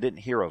 I mean, I didn't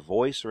hear a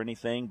voice or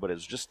anything, but it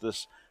was just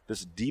this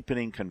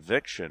deepening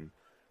conviction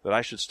that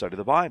I should study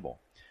the Bible.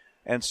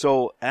 And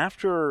so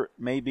after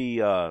maybe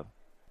a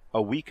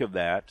week of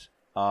that,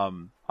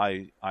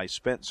 I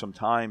spent some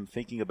time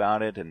thinking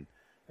about it, and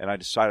I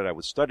decided I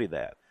would study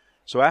that.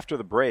 So after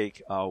the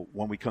break,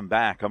 when we come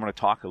back, I'm going to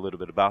talk a little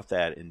bit about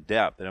that in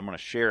depth, and I'm going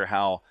to share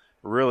how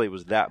really it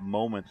was that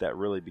moment that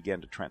really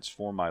began to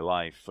transform my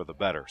life for the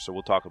better. So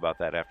we'll talk about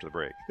that after the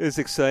break. It's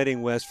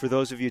exciting, Wes. For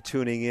those of you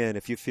tuning in,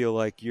 if you feel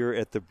like you're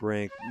at the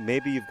brink,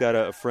 maybe you've got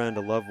a friend,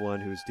 a loved one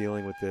who's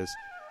dealing with this,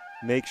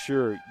 make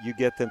sure you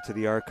get them to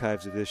the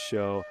archives of this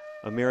show,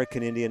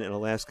 American Indian and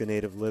Alaska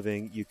Native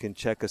Living. You can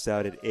check us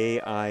out at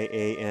aianl.org.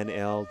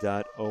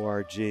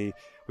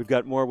 We've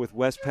got more with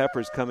Wes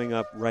Peppers coming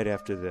up right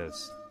after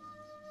this.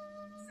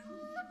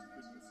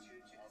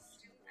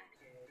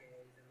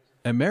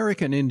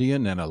 American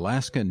Indian and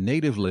Alaska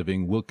Native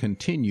Living will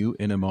continue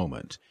in a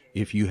moment.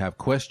 If you have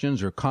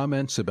questions or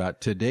comments about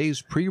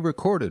today's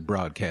pre-recorded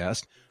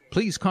broadcast,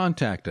 please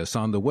contact us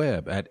on the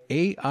web at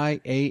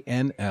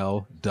aianl.org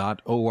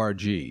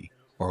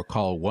or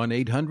call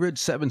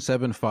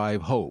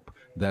 1-800-775-HOPE.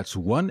 That's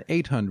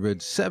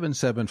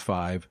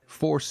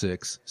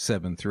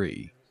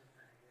 1-800-775-4673.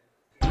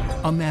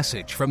 A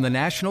message from the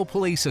National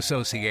Police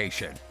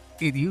Association.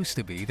 It used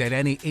to be that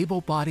any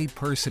able-bodied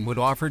person would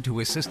offer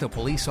to assist a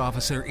police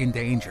officer in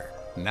danger.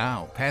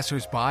 Now,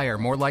 passers-by are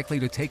more likely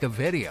to take a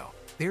video.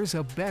 There's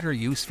a better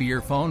use for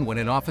your phone when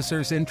an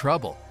officer's in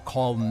trouble.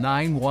 Call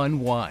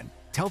 911.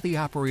 Tell the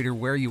operator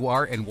where you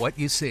are and what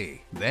you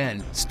see.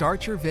 Then,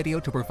 start your video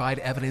to provide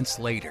evidence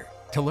later.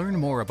 To learn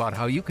more about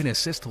how you can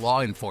assist law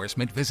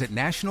enforcement, visit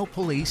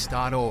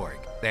nationalpolice.org.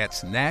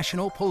 That's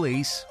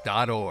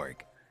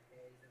nationalpolice.org.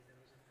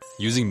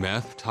 Using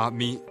meth taught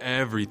me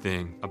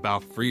everything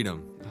about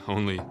freedom,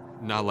 only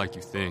not like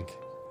you think.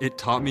 It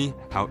taught me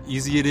how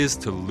easy it is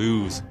to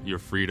lose your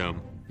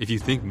freedom. If you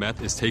think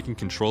meth is taking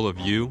control of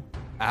you,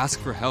 ask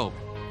for help.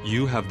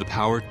 You have the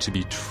power to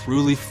be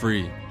truly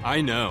free.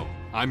 I know.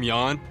 I'm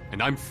Jan,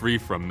 and I'm free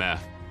from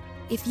meth.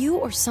 If you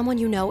or someone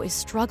you know is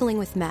struggling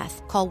with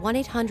meth, call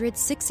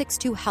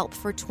 1-800-662-HELP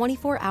for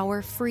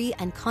 24-hour free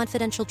and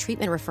confidential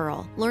treatment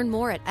referral. Learn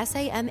more at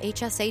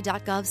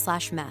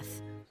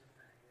samhsa.gov/meth.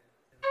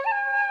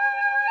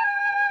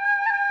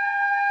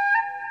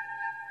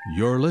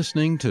 You're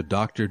listening to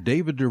Dr.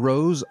 David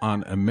DeRose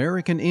on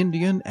American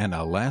Indian and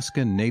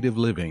Alaska Native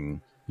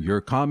Living.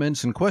 Your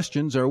comments and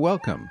questions are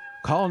welcome.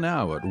 Call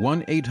now at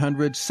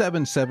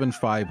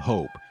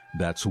 1-800-775-HOPE.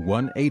 That's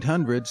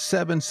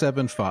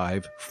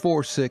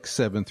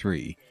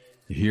 1-800-775-4673.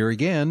 Here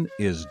again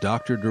is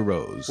Dr.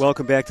 DeRose.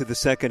 Welcome back to the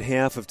second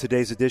half of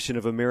today's edition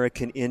of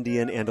American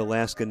Indian and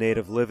Alaska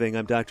Native Living.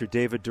 I'm Dr.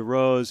 David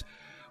DeRose.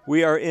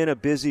 We are in a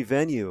busy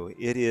venue.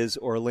 It is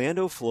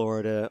Orlando,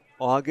 Florida,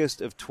 August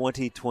of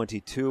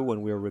 2022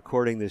 when we are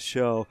recording this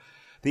show.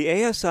 The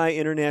ASI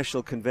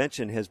International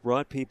Convention has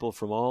brought people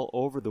from all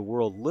over the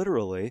world,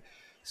 literally.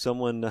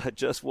 Someone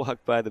just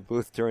walked by the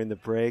booth during the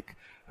break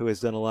who has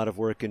done a lot of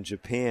work in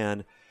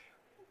Japan.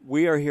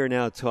 We are here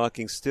now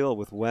talking still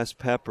with Wes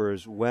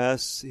Peppers.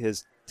 Wes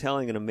is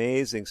telling an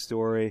amazing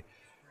story.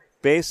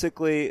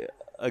 Basically,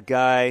 a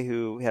guy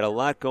who had a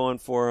lot going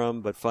for him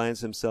but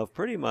finds himself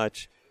pretty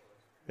much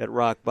at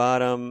rock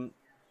bottom,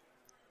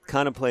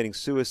 contemplating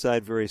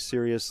suicide very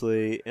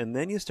seriously, and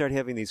then you start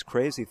having these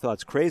crazy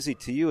thoughts. Crazy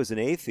to you as an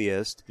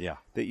atheist,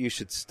 that you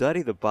should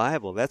study the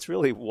Bible. That's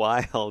really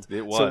wild.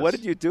 It was. So what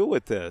did you do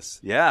with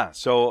this? Yeah,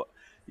 so,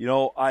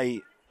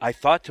 I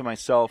thought to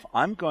myself,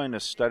 I'm going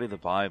to study the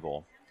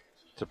Bible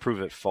to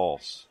prove it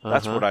false.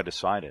 That's what I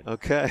decided.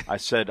 Okay. I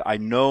said, I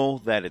know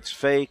that it's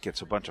fake.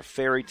 It's a bunch of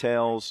fairy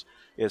tales.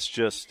 It's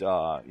just,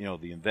 the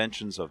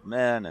inventions of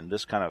men and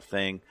this kind of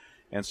thing.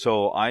 And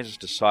so I just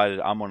decided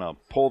I'm going to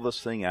pull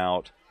this thing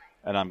out,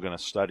 and I'm going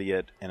to study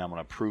it, and I'm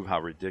going to prove how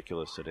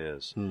ridiculous it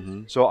is.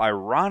 Mm-hmm. So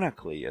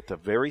ironically, at the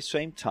very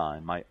same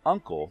time, my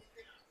uncle,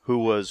 who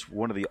was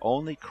one of the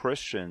only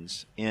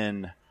Christians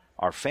in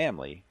our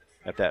family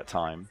at that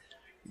time,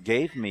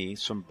 gave me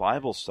some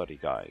Bible study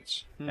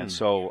guides. And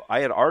so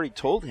I had already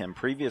told him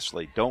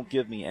previously, don't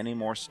give me any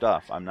more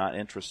stuff. I'm not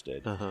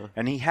interested.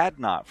 And he had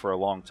not for a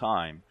long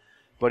time.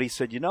 But he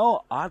said,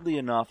 oddly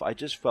enough, I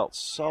just felt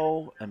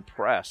so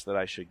impressed that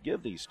I should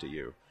give these to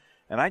you.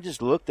 And I just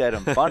looked at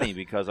him funny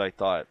because I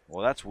thought,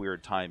 well, that's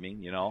weird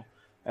timing,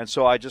 And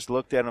so I just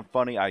looked at him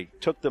funny. I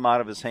took them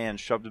out of his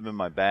hand, shoved them in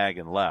my bag,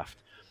 and left.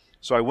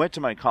 So I went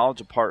to my college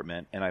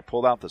apartment, and I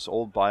pulled out this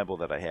old Bible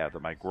that I had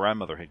that my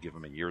grandmother had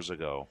given me years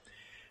ago.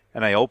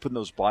 And I opened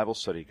those Bible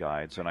study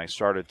guides, and I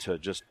started to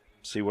just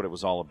see what it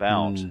was all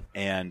about.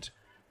 And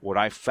what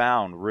I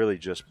found really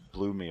just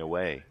blew me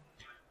away.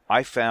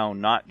 I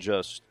found not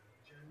just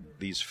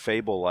these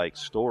fable-like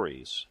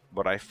stories,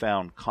 but I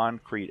found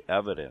concrete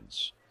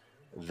evidence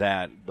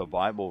that the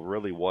Bible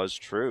really was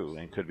true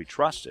and could be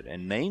trusted.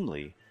 And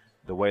namely,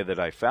 the way that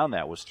I found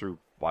that was through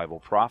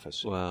Bible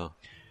prophecy. Wow.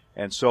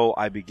 And so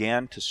I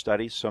began to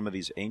study some of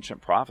these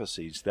ancient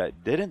prophecies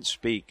that didn't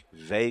speak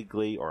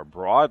vaguely or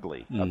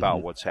broadly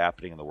about what's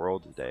happening in the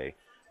world today,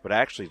 but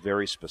actually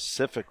very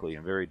specifically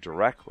and very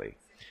directly.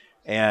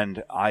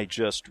 And I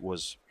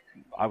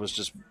was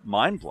just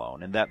mind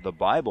blown in that the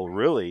Bible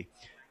really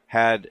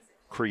had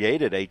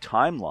created a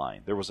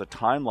timeline. There was a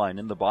timeline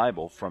in the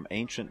Bible from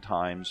ancient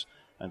times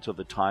until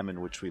the time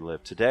in which we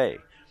live today.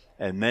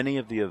 And many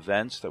of the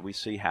events that we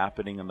see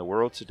happening in the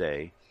world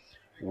today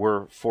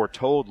were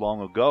foretold long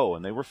ago,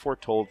 and they were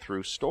foretold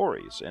through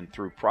stories and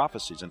through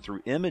prophecies and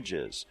through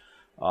images.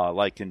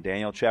 Like in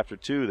Daniel chapter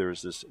 2,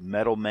 there's this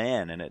metal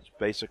man, and it's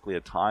basically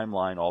a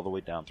timeline all the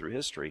way down through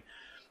history.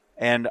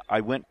 And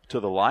I went to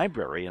the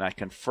library, and I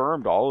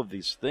confirmed all of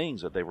these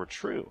things that they were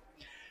true.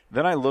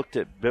 Then I looked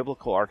at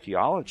biblical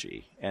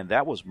archaeology, and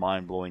that was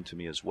mind-blowing to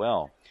me as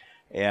well.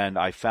 And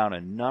I found a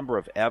number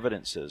of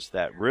evidences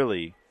that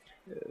really,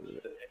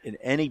 in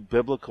any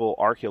biblical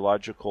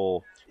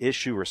archaeological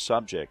issue or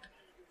subject,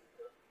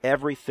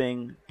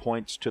 everything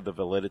points to the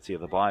validity of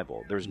the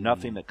Bible. There's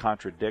nothing that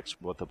contradicts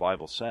what the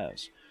Bible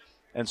says.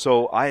 And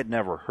so I had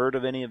never heard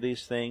of any of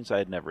these things. I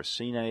had never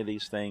seen any of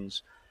these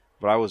things.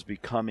 But I was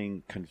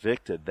becoming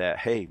convicted that,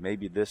 hey,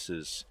 maybe this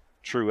is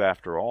true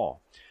after all.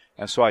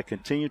 And so I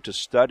continued to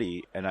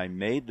study, and I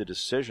made the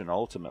decision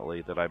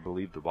ultimately that I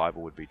believed the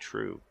Bible would be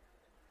true.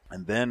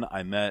 And then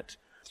I met,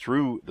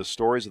 through the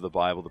stories of the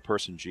Bible, the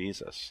person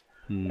Jesus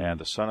and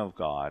the Son of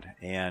God.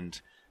 And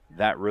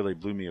that really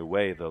blew me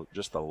away,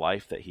 just the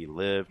life that he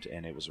lived.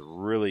 And it was a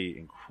really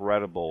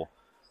incredible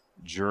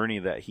journey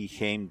that he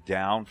came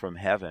down from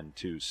heaven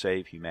to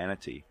save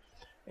humanity.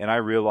 And I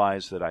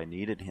realized that I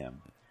needed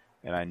him.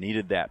 And I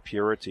needed that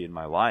purity in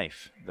my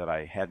life that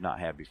I had not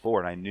had before.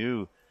 And I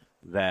knew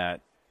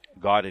that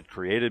God had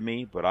created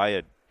me, but I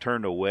had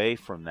turned away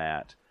from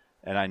that,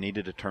 and I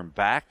needed to turn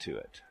back to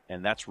it.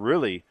 And that's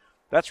really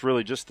that's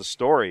really just the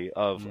story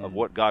of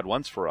what God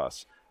wants for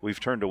us. We've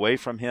turned away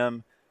from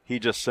him. He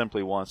just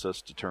simply wants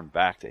us to turn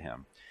back to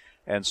him.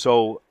 And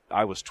so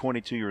I was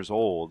 22 years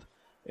old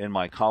in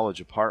my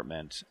college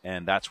apartment,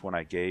 and that's when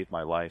I gave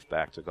my life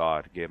back to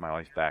God, gave my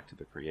life back to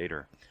the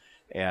Creator.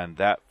 And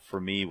that, for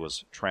me,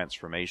 was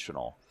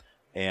transformational.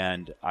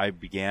 And I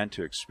began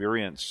to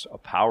experience a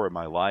power in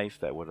my life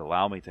that would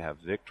allow me to have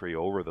victory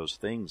over those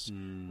things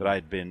that I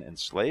had been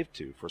enslaved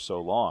to for so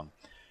long.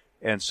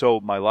 And so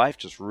my life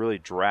just really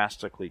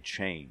drastically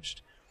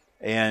changed.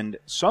 And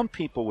some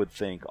people would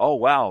think, oh,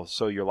 wow,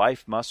 so your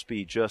life must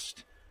be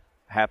just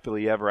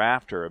happily ever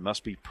after. It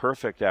must be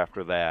perfect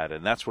after that.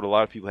 And that's what a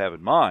lot of people have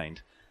in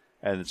mind.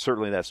 And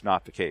certainly that's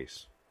not the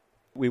case.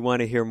 We want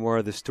to hear more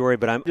of the story,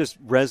 but I'm just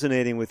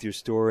resonating with your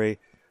story,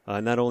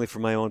 not only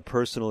from my own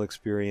personal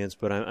experience,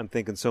 but I'm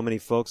thinking so many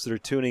folks that are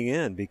tuning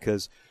in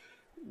because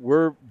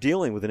we're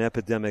dealing with an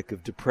epidemic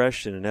of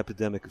depression, an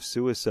epidemic of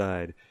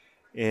suicide.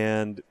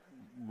 And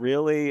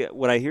really,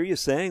 what I hear you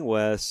saying,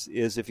 Wes,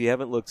 is if you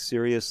haven't looked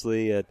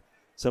seriously at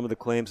some of the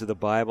claims of the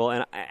Bible,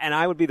 and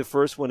I would be the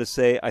first one to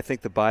say I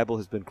think the Bible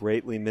has been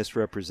greatly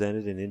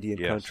misrepresented in Indian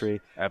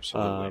country.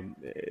 Absolutely.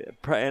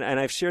 And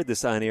I've shared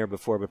this on air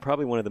before, but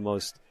probably one of the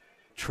most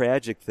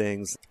tragic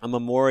things, a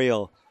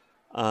memorial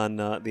on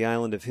the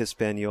island of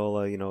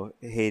Hispaniola,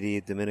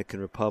 Haiti, Dominican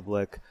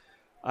Republic.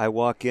 I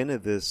walk into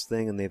this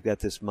thing, and they've got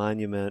this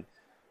monument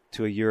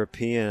to a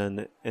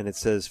European, and it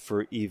says,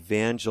 for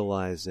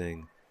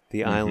evangelizing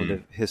the island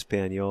of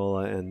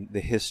Hispaniola, and the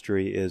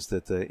history is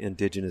that the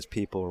indigenous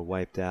people were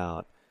wiped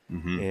out.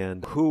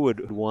 And who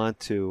would want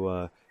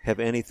to have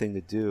anything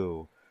to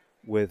do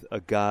with a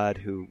God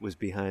who was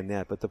behind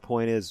that? But the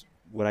point is,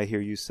 what I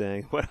hear you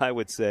saying, what I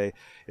would say,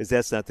 is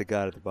that's not the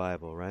God of the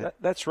Bible, right?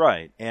 That's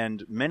right.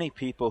 And many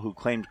people who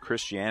claimed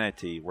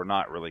Christianity were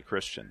not really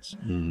Christians.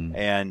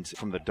 And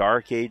from the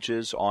Dark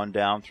Ages on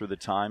down through the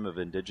time of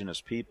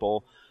indigenous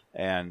people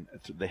and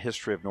the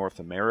history of North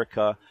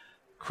America,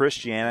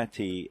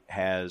 Christianity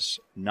has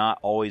not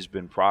always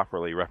been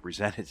properly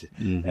represented,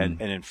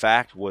 and in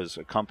fact was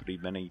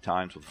accompanied many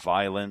times with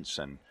violence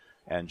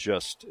and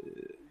just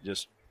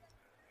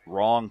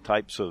wrong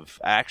types of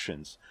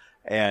actions.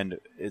 And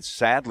it's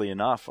sadly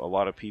enough, a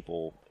lot of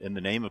people in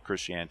the name of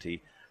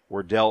Christianity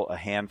were dealt a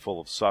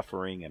handful of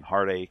suffering and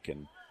heartache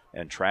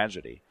and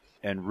tragedy.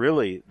 And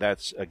really,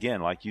 that's,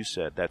 again, like you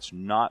said, that's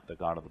not the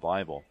God of the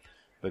Bible.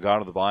 The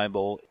God of the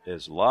Bible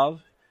is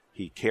love.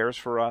 He cares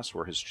for us.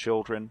 We're his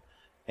children.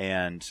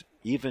 And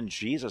even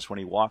Jesus, when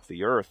he walked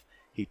the earth,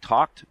 he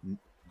talked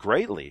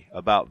greatly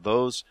about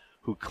those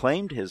who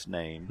claimed his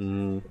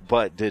name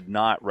but did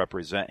not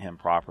represent him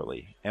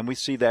properly. And we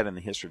see that in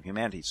the history of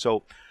humanity.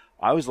 So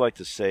I always like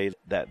to say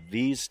that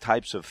these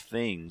types of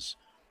things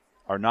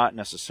are not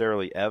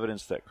necessarily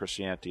evidence that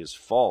Christianity is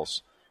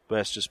false, but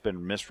it's just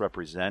been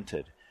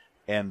misrepresented.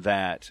 And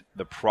that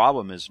the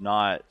problem is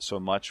not so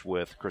much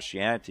with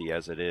Christianity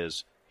as it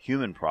is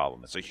human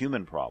problem. It's a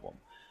human problem.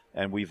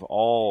 And we've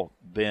all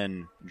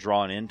been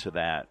drawn into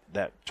that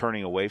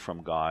turning away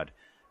from God.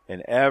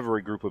 And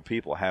every group of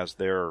people has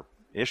their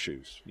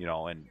issues,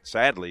 and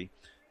sadly,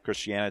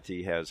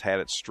 Christianity has had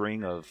its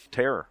string of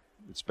terror.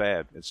 It's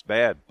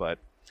bad. But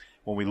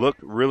when we look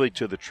really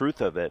to the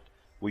truth of it,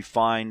 we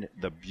find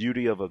the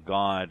beauty of a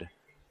God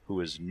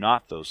who is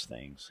not those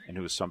things and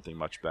who is something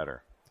much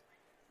better.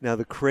 Now,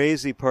 the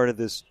crazy part of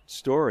this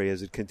story,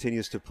 as it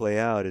continues to play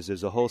out, is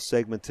there's a whole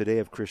segment today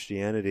of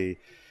Christianity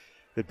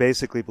that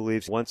basically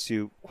believes once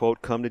you,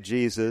 quote, come to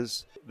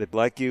Jesus, that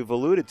like you've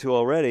alluded to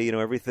already,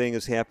 everything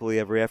is happily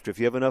ever after. If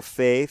you have enough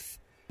faith,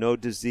 no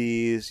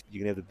disease, you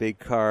can have the big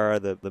car,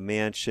 the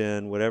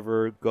mansion,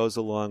 whatever goes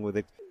along with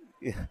it.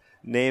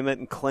 Name it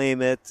and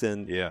claim it,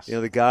 and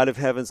the God of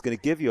heaven is going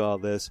to give you all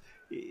this.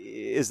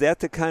 Is that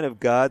the kind of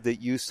God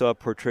that you saw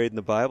portrayed in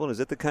the Bible, and is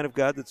that the kind of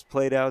God that's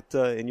played out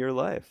in your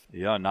life?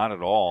 Yeah, not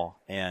at all.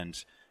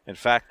 And in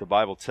fact, the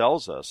Bible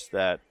tells us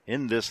that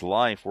in this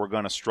life we're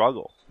going to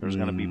struggle. There's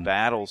going to be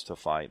battles to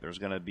fight. There's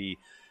going to be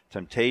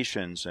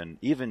temptations, and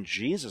even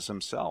Jesus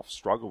himself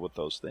struggled with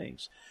those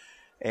things.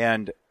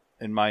 And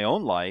in my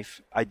own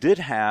life, I did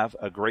have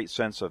a great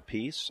sense of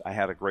peace. I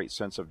had a great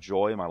sense of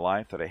joy in my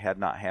life that I had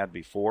not had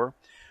before.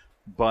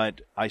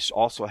 But I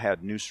also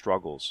had new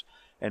struggles.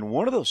 And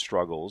one of those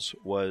struggles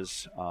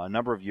was a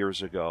number of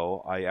years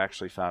ago, I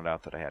actually found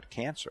out that I had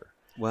cancer.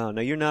 Wow.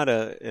 Now, you're not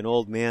an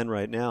old man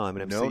right now. I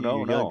mean, you're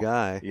a young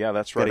guy. Yeah,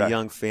 that's right. Got a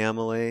young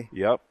family.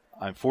 Yep.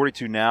 I'm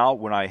 42 now.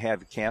 When I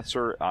had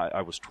cancer,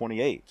 I was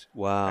 28.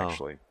 Wow.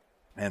 Actually.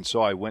 And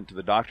so I went to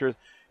the doctor.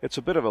 It's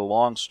a bit of a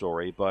long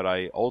story, but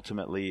I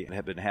ultimately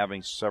have been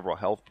having several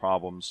health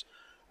problems.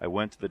 I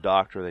went to the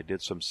doctor. They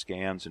did some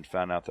scans and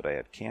found out that I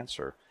had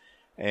cancer.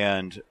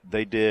 And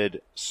they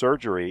did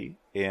surgery,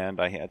 and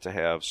I had to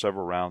have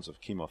several rounds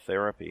of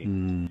chemotherapy.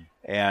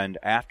 And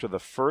after the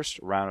first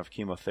round of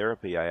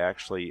chemotherapy, I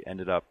actually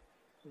ended up,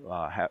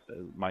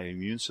 my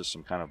immune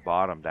system kind of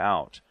bottomed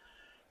out,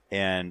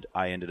 and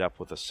I ended up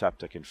with a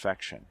septic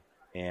infection.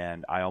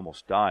 And I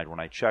almost died.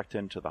 When I checked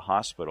into the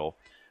hospital,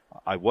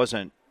 I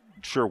wasn't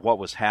sure what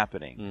was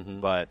happening,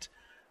 but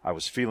I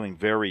was feeling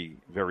very,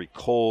 very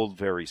cold,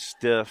 very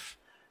stiff,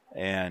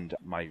 and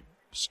my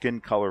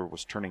skin color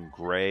was turning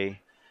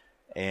gray,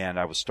 and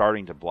I was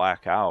starting to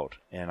black out,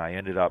 and I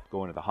ended up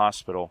going to the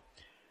hospital,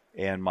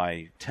 and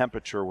my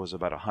temperature was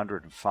about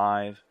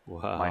 105.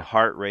 Wow. My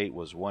heart rate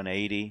was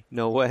 180.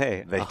 No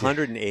way.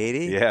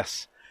 180?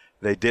 Yes.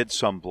 They did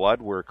some blood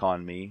work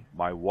on me.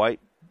 My white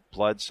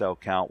blood cell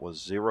count was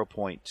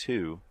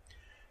 0.2,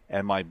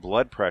 and my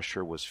blood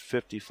pressure was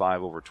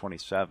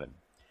 55/27.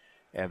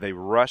 And they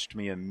rushed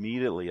me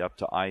immediately up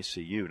to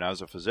ICU. Now,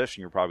 as a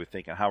physician, you're probably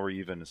thinking, how are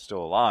you even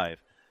still alive?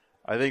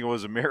 I think it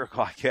was a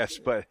miracle, I guess,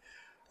 but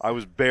I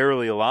was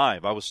barely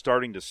alive. I was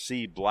starting to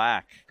see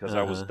black because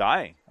I was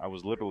dying. I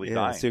was literally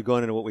dying. So you're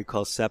going into what we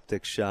call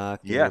septic shock.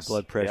 Yes. Your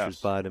blood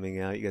pressure's bottoming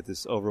out. You got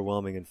this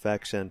overwhelming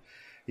infection.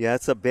 Yeah,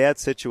 it's a bad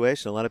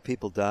situation. A lot of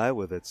people die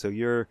with it. So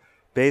you're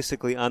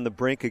basically on the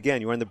brink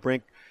again. You're on the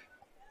brink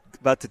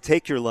about to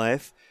take your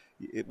life.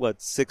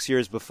 6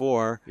 years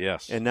before?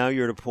 Yes. And now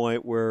you're at a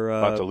point where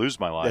about to lose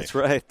my life.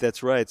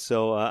 That's right.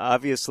 So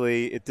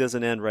obviously it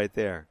doesn't end right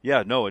there.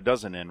 Yeah, no, it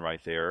doesn't end right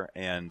there.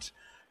 And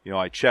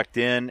I checked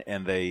in,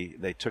 and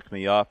they took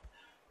me up,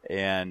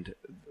 and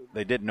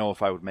they didn't know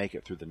if I would make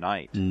it through the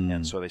night.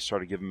 And so they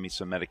started giving me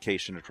some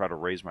medication to try to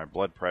raise my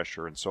blood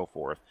pressure and so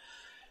forth.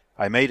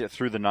 I made it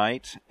through the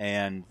night,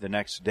 and the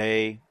next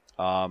day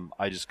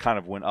I just kind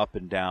of went up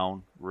and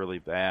down really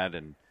bad,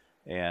 and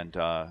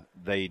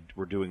they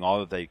were doing all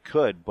that they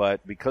could,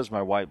 but because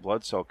my white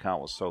blood cell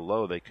count was so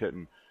low, they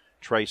couldn't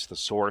trace the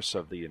source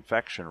of the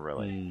infection,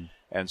 really.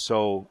 And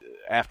so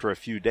after a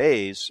few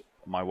days,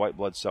 my white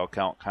blood cell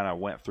count kind of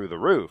went through the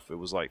roof. It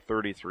was like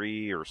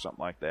 33 or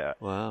something like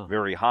that. Wow.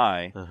 Very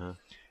high.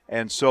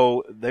 And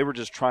so they were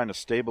just trying to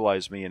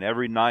stabilize me, and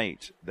every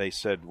night they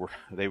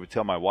would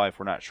tell my wife,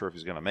 we're not sure if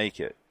he's going to make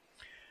it.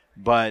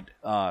 But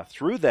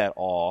through that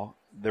all,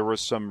 there were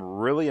some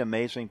really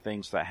amazing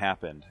things that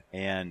happened,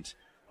 and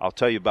I'll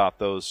tell you about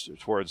those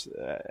towards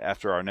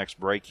after our next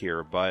break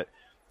here. But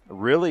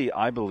really,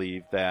 I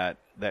believe that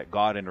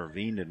God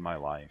intervened in my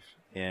life,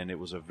 and it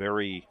was a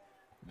very,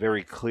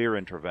 very clear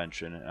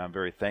intervention, and I'm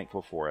very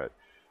thankful for it.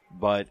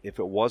 But if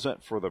it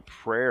wasn't for the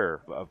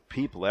prayer of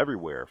people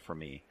everywhere for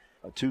me,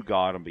 to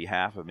God on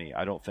behalf of me,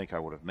 I don't think I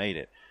would have made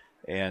it.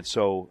 And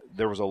so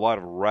there was a lot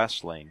of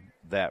wrestling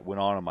that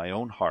went on in my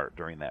own heart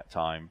during that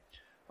time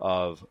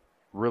of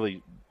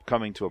really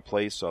coming to a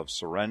place of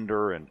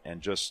surrender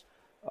and just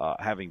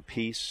having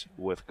peace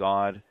with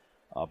God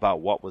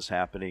about what was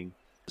happening.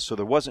 So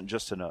there wasn't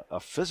just a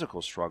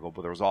physical struggle,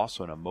 but there was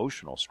also an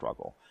emotional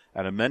struggle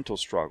and a mental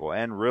struggle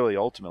and really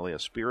ultimately a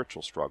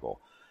spiritual struggle.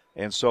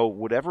 And so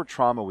whatever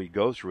trauma we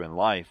go through in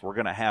life, we're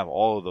going to have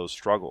all of those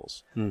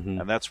struggles.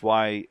 And that's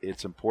why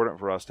it's important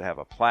for us to have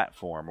a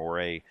platform or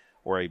a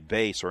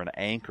base or an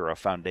anchor, a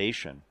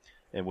foundation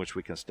in which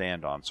we can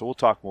stand on. So we'll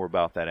talk more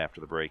about that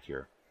after the break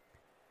here.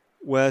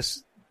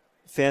 Wes,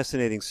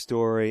 fascinating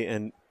story,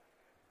 and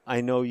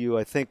I know you,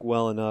 I think,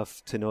 well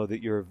enough to know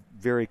that you're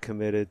very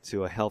committed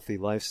to a healthy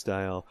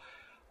lifestyle.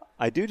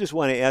 I do just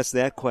want to ask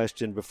that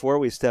question before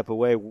we step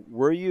away.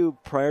 Were you,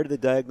 prior to the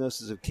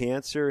diagnosis of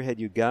cancer, had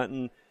you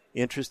gotten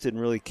interested in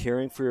really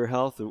caring for your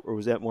health, or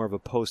was that more of a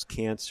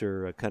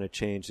post-cancer kind of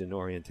change in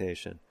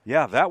orientation?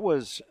 Yeah, I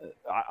was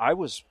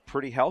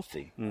pretty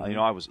healthy.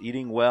 I was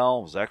eating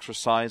well, was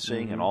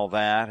exercising and all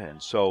that,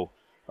 and so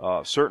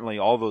certainly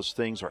all those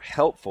things are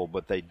helpful,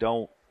 but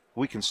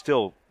we can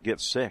still get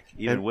sick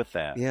even with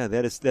that. Yeah,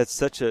 that's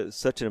such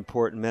an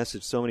important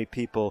message. So many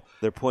people,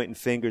 they're pointing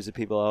fingers at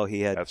people, oh,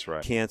 he had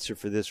cancer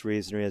for this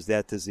reason, or he has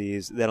that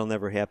disease. That'll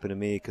never happen to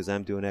me because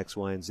I'm doing X,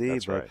 Y, and Z.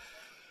 That's right.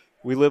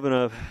 We live in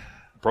a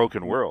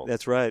broken world.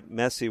 That's right.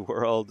 Messy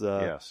world.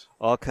 Yes.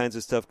 All kinds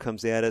of stuff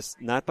comes at us,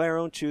 not by our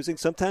own choosing.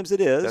 Sometimes it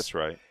is. That's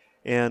right.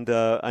 And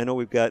I know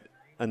we've got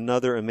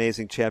another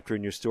amazing chapter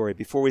in your story.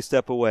 Before we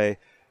step away,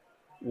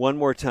 one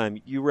more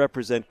time, you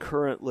represent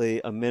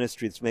currently a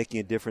ministry that's making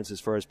a difference as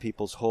far as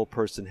people's whole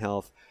person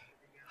health.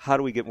 How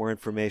do we get more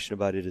information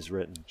about It Is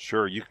Written?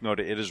 Sure. You can go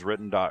to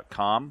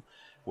itiswritten.com,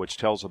 which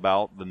tells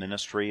about the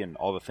ministry and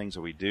all the things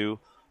that we do.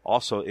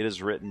 Also,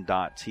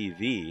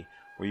 itiswritten.tv,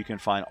 where you can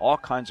find all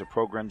kinds of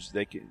programs.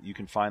 You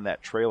can find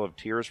that Trail of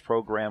Tears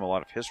program, a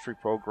lot of history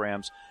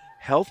programs,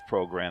 health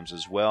programs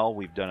as well.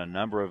 We've done a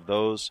number of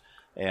those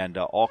and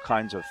all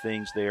kinds of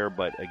things there.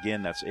 But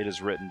again, that's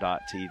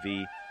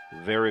itiswritten.tv.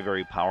 Very,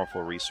 very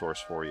powerful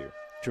resource for you.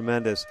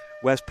 Tremendous.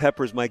 Wes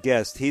Peppers, my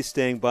guest. He's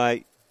staying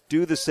by.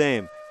 Do the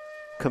same.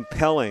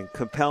 Compelling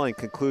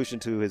conclusion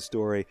to his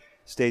story.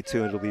 Stay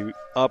tuned. It'll be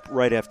up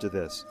right after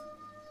this.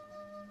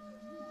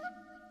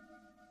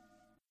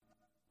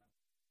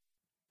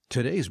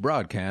 Today's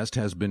broadcast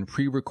has been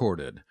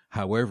pre-recorded.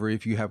 However,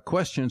 if you have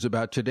questions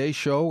about today's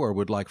show or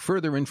would like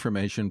further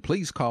information,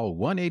 please call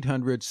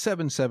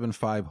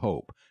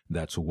 1-800-775-HOPE.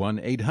 That's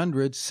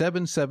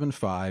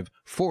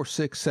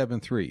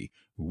 1-800-775-4673.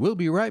 We'll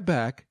be right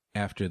back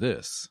after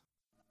this.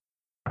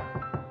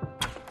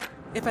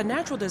 If a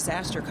natural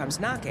disaster comes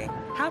knocking,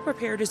 how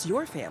prepared is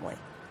your family?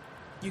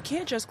 You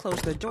can't just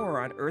close the door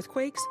on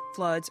earthquakes,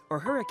 floods, or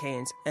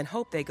hurricanes and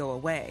hope they go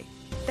away.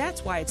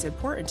 That's why it's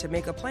important to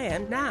make a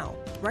plan now.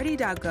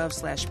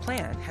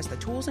 Ready.gov/plan has the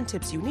tools and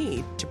tips you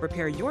need to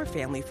prepare your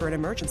family for an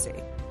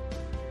emergency.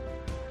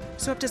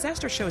 So if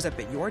disaster shows up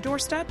at your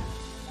doorstep,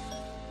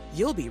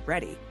 you'll be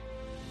ready.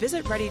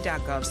 Visit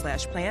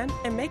ready.gov/plan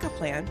and make a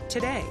plan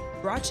today.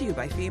 Brought to you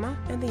by FEMA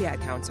and the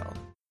Ad Council.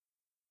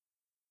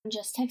 I'm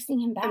just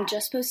texting him back. I'm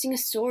just posting a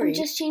story. I'm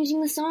just changing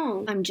the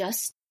song.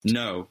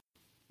 No.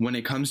 When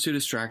it comes to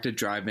distracted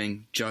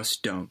driving,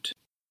 just don't.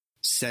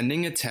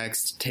 Sending a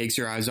text takes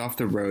your eyes off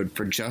the road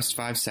for just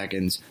 5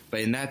 seconds, but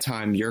in that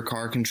time, your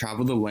car can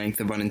travel the length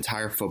of an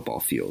entire football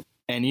field.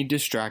 Any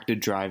distracted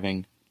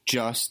driving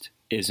just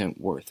isn't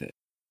worth it.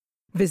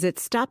 Visit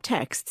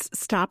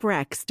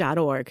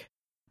StopTextsStopWrecks.org.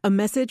 A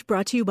message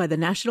brought to you by the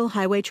National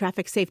Highway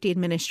Traffic Safety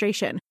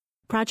Administration,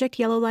 Project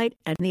Yellow Light,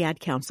 and the Ad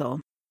Council.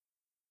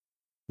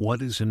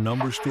 What is a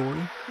number story?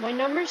 My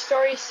number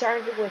story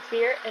started with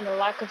fear and a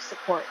lack of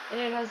support,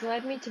 and it has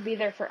led me to be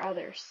there for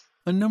others.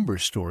 A number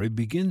story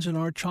begins in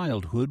our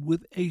childhood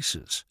with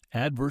ACEs,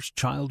 adverse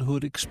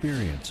childhood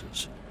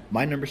experiences.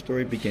 My number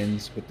story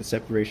begins with the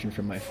separation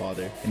from my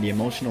father and the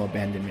emotional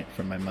abandonment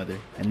from my mother,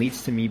 and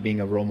leads to me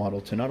being a role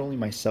model to not only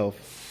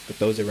myself, but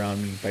those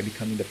around me by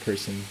becoming the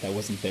person that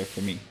wasn't there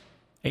for me.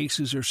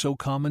 ACEs are so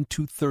common,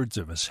 2/3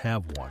 of us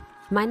have one.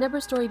 My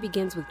number story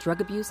begins with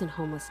drug abuse and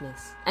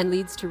homelessness, and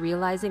leads to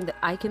realizing that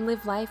I can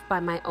live life by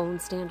my own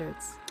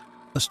standards.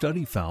 A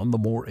study found the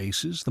more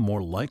ACEs, the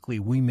more likely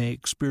we may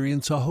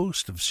experience a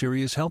host of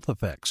serious health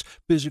effects,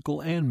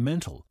 physical and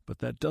mental, but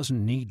that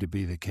doesn't need to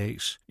be the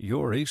case.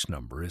 Your ACE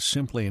number is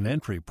simply an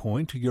entry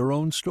point to your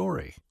own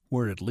story.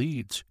 Where it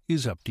leads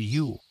is up to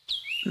you.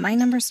 My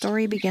number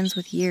story begins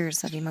with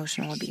years of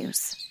emotional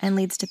abuse and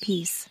leads to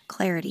peace,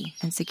 clarity,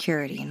 and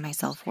security in my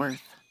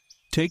self-worth.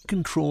 Take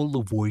control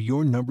of where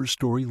your number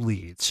story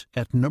leads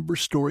at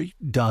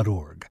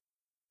numberstory.org.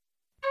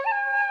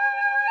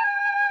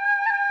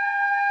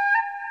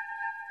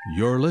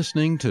 You're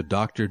listening to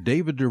Dr.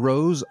 David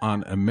DeRose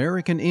on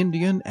American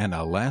Indian and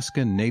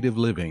Alaska Native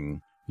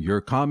Living. Your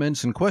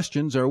comments and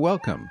questions are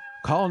welcome.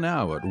 Call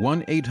now at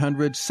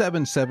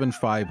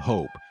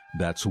 1-800-775-HOPE.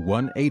 That's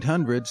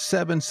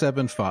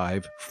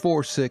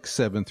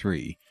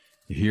 1-800-775-4673.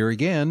 Here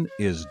again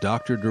is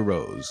Dr.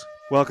 DeRose.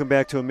 Welcome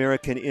back to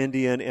American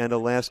Indian and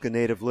Alaska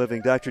Native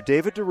Living. Dr.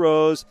 David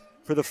DeRose,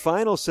 for the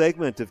final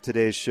segment of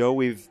today's show,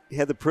 we've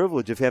had the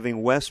privilege of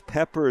having Wes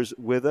Peppers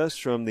with us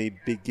from the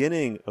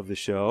beginning of the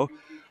show.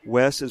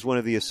 Wes is one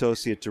of the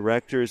associate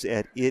directors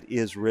at It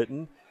Is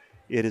Written.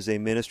 It is a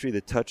ministry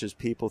that touches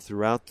people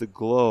throughout the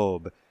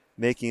globe,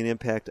 making an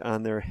impact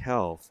on their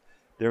health,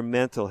 their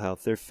mental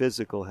health, their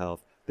physical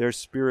health, their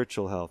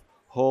spiritual health.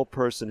 Whole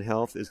person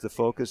health is the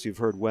focus. You've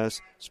heard Wes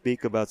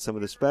speak about some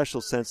of the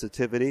special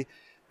sensitivity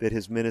that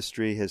his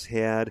ministry has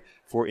had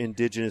for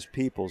indigenous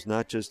peoples,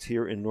 not just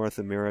here in North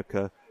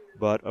America,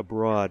 but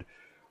abroad.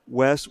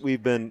 Wes,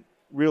 we've been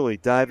really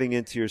diving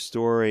into your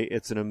story.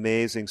 It's an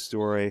amazing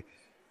story.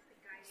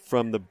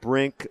 From the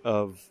brink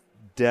of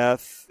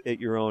death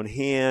at your own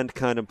hand,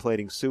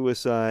 contemplating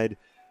suicide,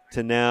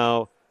 to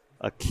now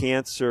a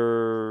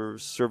cancer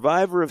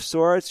survivor of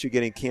sorts. You're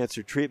getting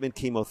cancer treatment,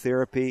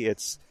 chemotherapy.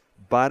 It's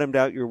bottomed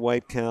out your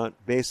white count.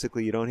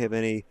 Basically, you don't have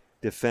any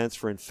defense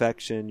for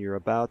infection. You're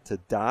about to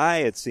die,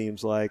 it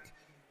seems like.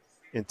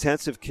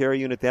 Intensive care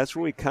unit, that's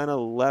where we kind of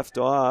left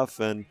off,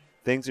 and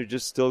things are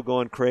just still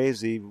going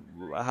crazy.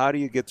 How do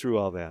you get through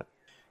all that?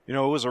 You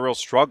know, it was a real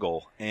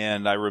struggle,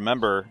 and I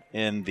remember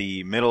in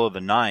the middle of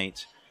the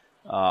night,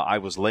 I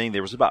was laying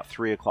there. It was about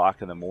 3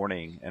 o'clock in the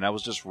morning, and I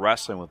was just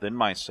wrestling within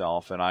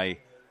myself, and I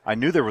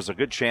knew there was a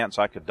good chance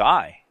I could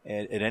die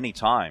at any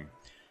time.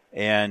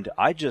 And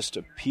I just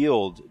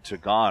appealed to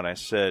God. I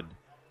said,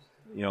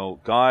 you know,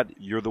 God,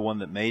 you're the one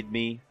that made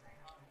me,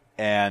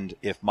 and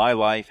if my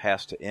life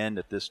has to end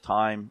at this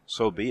time,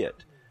 so be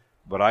it.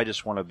 But I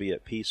just want to be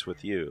at peace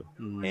with you.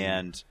 Mm.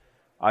 And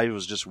I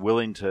was just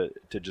willing to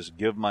just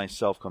give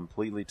myself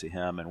completely to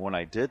him. And when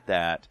I did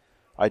that,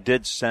 I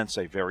did sense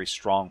a very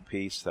strong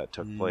peace that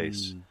took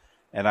place.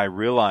 And I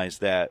realized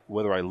that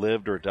whether I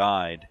lived or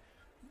died,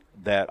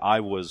 that I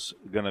was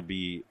going to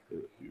be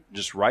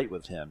just right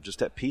with him,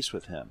 just at peace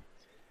with him.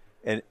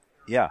 And,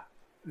 yeah.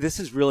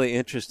 This is really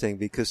interesting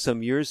because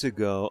some years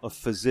ago, a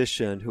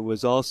physician who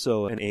was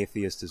also an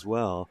atheist as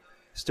well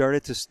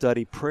started to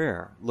study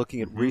prayer,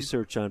 looking at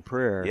research on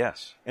prayer.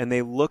 Yes. And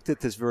they looked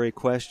at this very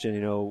question, you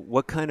know,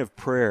 what kind of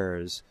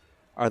prayers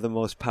are the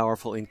most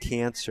powerful in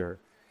cancer?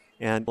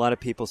 And a lot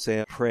of people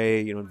say,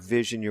 pray, you know,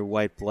 envision your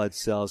white blood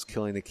cells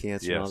killing the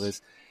cancer and all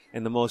this.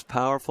 And the most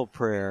powerful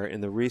prayer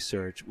in the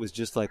research was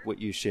just like what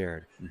you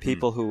shared.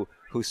 People who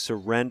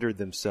surrendered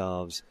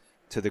themselves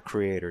to the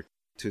Creator,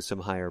 to some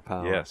higher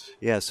power. Yes.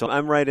 Yeah, so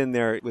I'm right in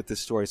there with the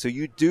story. So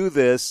you do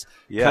this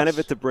kind of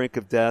at the brink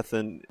of death,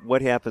 and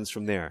what happens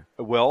from there?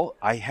 Well,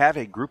 I had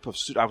a group of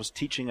students. I was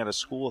teaching at a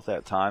school at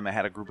that time. I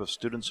had a group of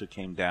students who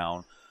came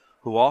down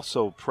who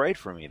also prayed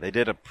for me. They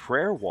did a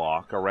prayer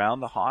walk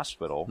around the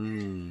hospital,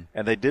 and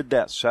they did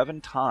that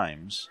 7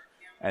 times.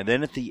 And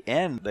then at the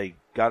end, they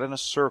got in a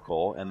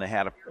circle, and they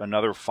had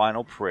another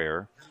final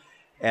prayer.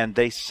 And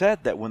they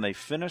said that when they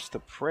finished the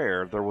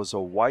prayer, there was a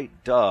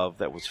white dove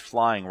that was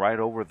flying right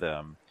over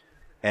them,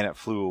 and it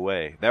flew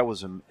away.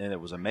 And it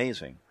was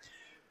amazing.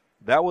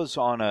 That was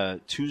on a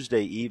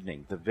Tuesday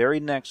evening. The very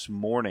next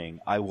morning,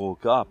 I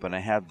woke up, and I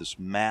had this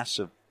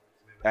massive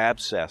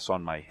abscess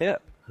on my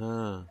hip.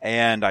 Huh.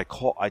 And I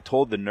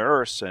told the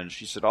nurse, and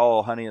she said,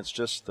 "Oh, honey, it's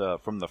just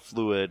from the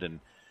fluid." And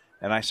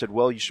I said,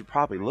 "Well, you should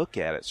probably look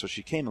at it." So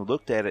she came and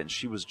looked at it, and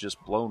she was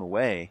just blown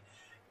away.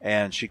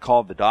 And she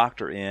called the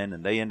doctor in,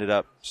 and they ended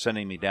up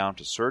sending me down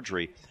to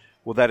surgery.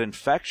 Well, that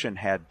infection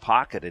had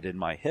pocketed in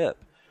my hip.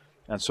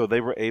 And so they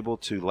were able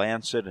to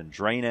lance it and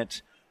drain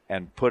it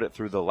and put it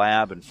through the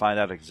lab and find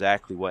out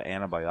exactly what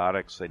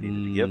antibiotics they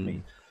needed to give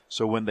me.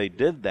 So when they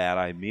did that,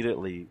 I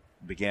immediately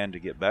began to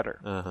get better.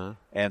 Uh-huh.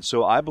 And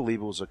so I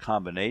believe it was a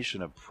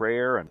combination of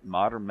prayer and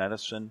modern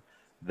medicine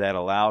that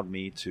allowed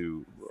me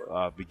to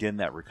begin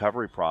that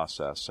recovery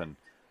process. And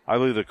I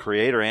believe the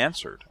Creator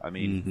answered. I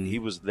mean, He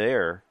was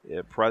there,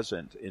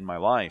 present in my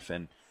life.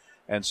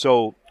 And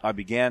so I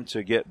began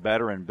to get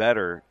better and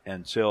better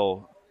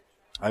until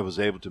I was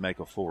able to make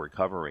a full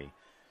recovery.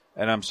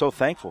 And I'm so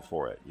thankful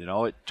for it. You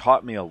know, it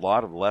taught me a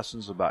lot of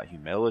lessons about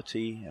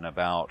humility and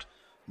about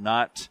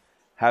not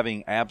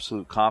having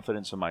absolute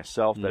confidence in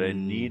myself, that I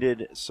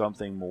needed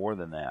something more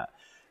than that.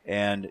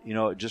 And, you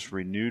know, it just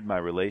renewed my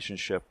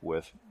relationship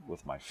with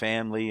my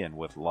family and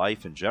with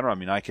life in general. I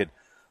mean, I could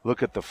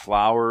look at the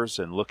flowers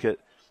and look at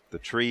the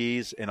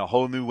trees in a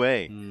whole new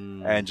way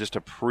and just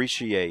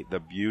appreciate the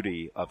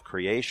beauty of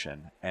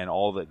creation and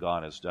all that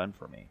God has done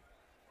for me.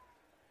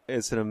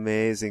 It's an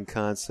amazing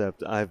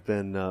concept. I've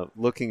been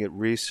looking at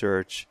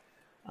research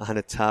on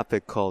a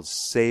topic called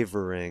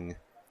savoring,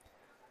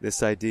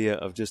 this idea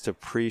of just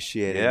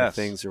appreciating the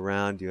things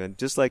around you. And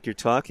just like you're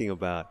talking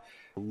about,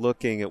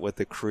 looking at what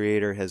the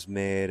Creator has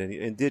made, and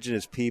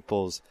indigenous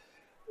peoples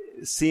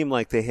seem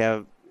like they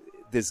have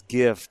this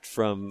gift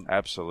from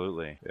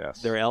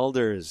their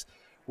elders,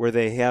 where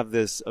they have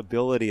this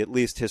ability, at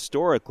least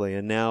historically,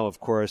 and now, of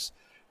course,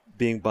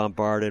 being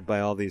bombarded by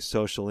all these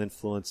social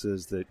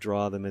influences that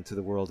draw them into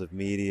the world of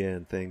media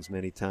and things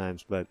many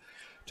times. But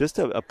just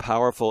a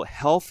powerful,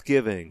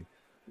 health-giving,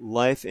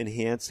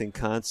 life-enhancing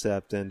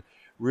concept. And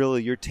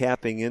really, you're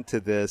tapping into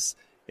this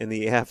in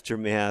the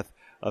aftermath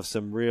of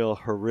some real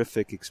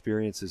horrific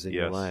experiences in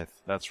your life.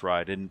 That's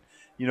right. And,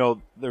 you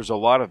know, there's a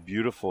lot of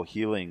beautiful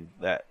healing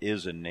that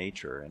is in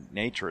nature, and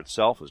nature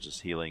itself is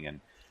just healing.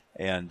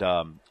 And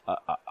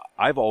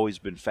I've always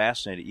been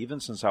fascinated, even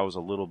since I was a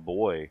little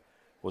boy,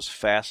 was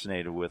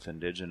fascinated with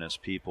indigenous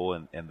people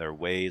and their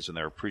ways and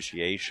their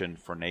appreciation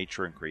for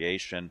nature and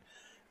creation,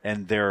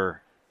 and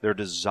their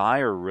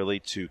desire really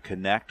to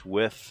connect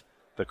with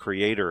the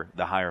Creator,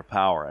 the higher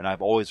power. And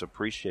I've always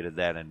appreciated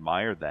that and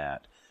admired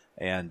that.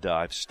 And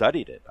I've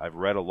studied it. I've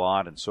read a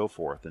lot and so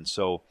forth. And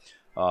so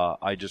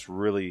I just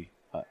really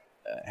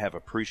have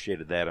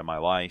appreciated that in my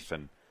life.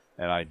 And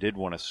I did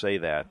want to say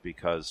that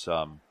because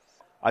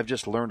I've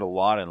just learned a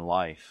lot in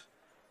life.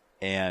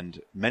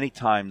 And many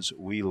times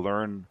we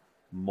learn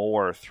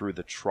more through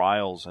the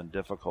trials and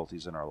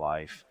difficulties in our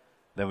life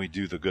than we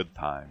do the good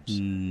times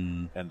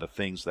and the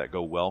things that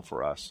go well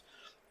for us.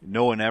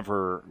 No one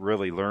ever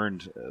really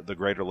learned the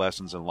greater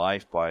lessons in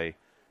life by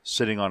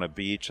sitting on a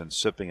beach and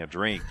sipping a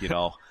drink. You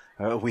know,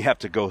 we have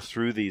to go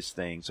through these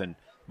things,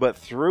 but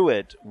through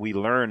it we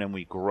learn and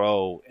we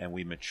grow and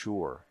we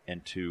mature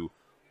into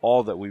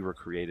all that we were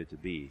created to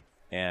be.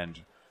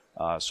 And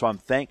so I'm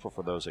thankful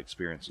for those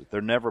experiences.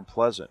 They're never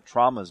pleasant.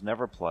 Trauma is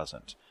never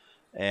pleasant.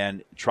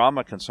 And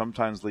trauma can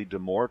sometimes lead to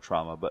more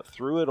trauma, but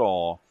through it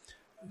all,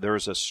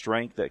 there's a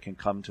strength that can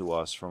come to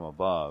us from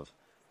above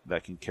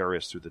that can carry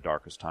us through the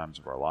darkest times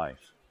of our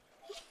life.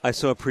 I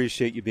so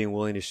appreciate you being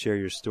willing to share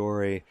your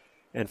story.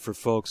 And for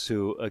folks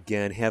who,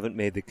 again, haven't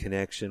made the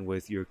connection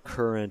with your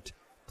current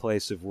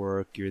place of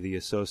work, you're the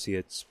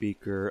associate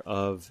speaker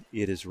of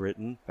It Is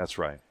Written. That's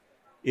right.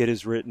 It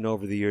Is Written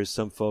over the years.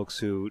 Some folks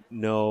who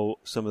know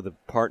some of the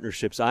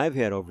partnerships I've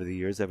had over the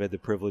years, I've had the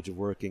privilege of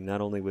working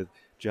not only with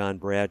John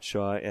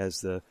Bradshaw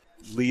as the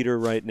leader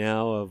right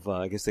now of,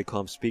 I guess they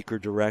call him speaker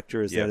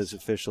director, is that his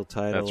official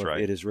title? That's right.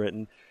 It Is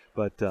Written.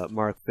 But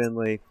Mark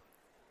Finley,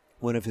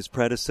 one of his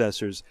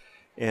predecessors.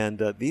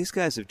 And these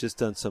guys have just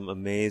done some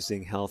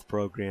amazing health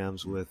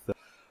programs with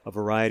a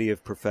variety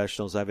of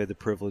professionals. I've had the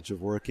privilege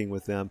of working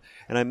with them.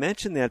 And I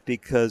mention that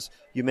because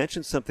you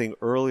mentioned something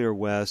earlier,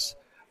 Wes,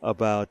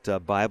 about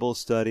Bible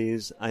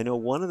studies. I know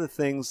one of the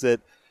things that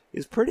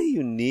is pretty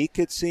unique,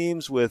 it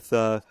seems, with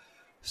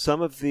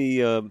some of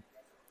the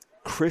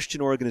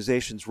Christian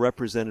organizations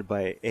represented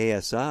by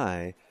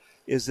ASI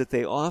is that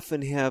they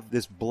often have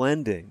this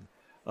blending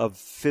of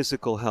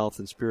physical health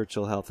and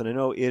spiritual health. And I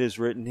know It Is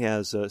Written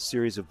has a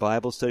series of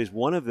Bible studies.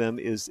 One of them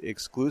is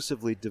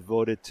exclusively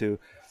devoted to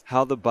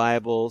how the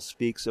Bible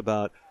speaks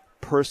about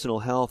personal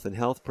health and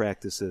health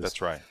practices.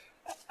 That's right.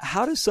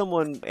 How does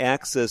someone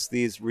access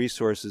these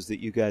resources that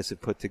you guys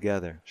have put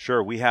together?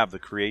 Sure. We have the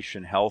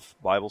Creation Health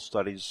Bible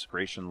Studies,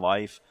 Creation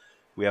Life.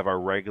 We have our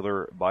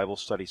regular Bible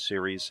study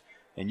series.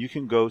 and you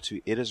can go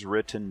to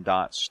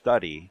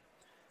itiswritten.study,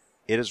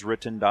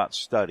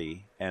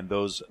 itiswritten.study, and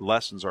those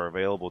lessons are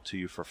available to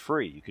you for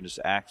free. You can just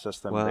access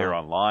them there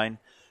online.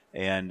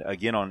 And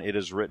again, on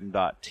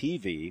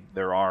itiswritten.tv,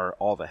 there are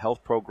all the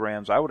health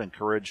programs. I would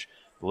encourage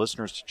the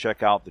listeners to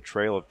check out the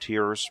Trail of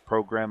Tears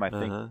program. I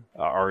think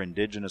our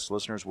indigenous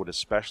listeners would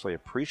especially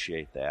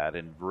appreciate that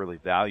and really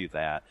value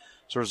that.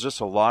 So there's just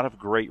a lot of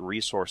great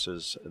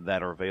resources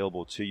that are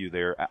available to you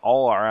there.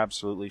 All are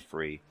absolutely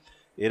free.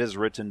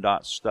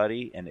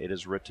 Itiswritten.study and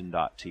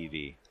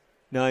itiswritten.tv.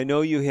 Now, I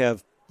know you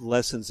have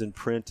lessons in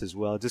print as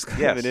well. Just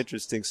kind of an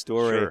interesting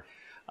story. Sure.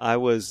 I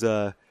was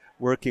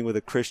working with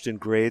a Christian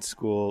grade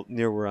school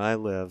near where I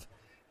live,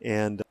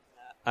 and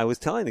I was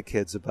telling the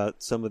kids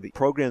about some of the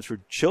programs for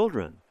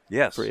children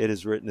for It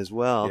Is Written as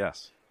well.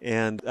 Yes.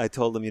 And I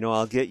told them,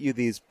 I'll get you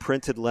these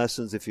printed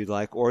lessons if you'd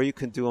like, or you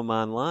can do them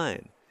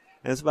online.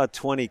 And it's about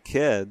 20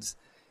 kids,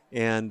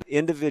 and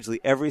individually,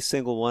 every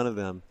single one of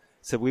them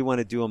said, we want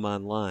to do them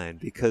online,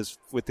 because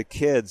with the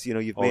kids,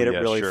 you've made it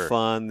really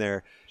fun.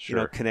 They're,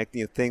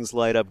 connecting. Things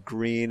light up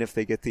green if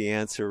they get the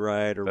answer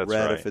right, or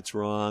red if it's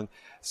wrong.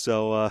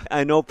 So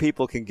I know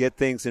people can get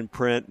things in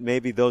print.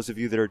 Maybe those of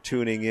you that are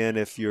tuning in,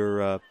 if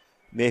you're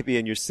maybe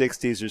in your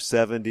 60s or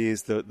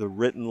 70s, the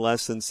written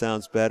lesson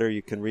sounds better.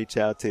 You can reach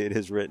out to It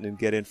Is Written and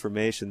get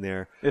information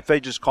there. If they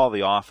just call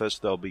the office,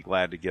 they'll be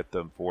glad to get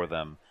them for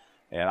them.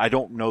 And I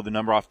don't know the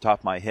number off the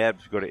top of my head.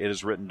 If you go to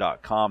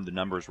itiswritten.com, the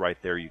number is right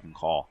there you can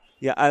call.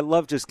 Yeah, I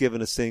love just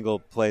giving a single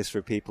place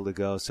for people to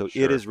go. So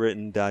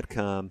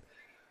itiswritten.com.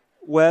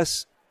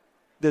 Wes,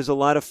 there's a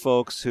lot of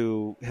folks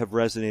who have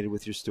resonated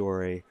with your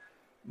story.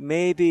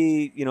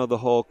 Maybe, the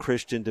whole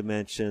Christian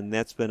dimension,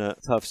 that's been a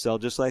tough sell,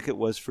 just like it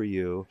was for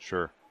you.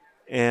 Sure.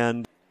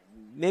 And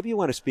maybe you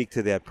want to speak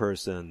to that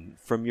person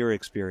from your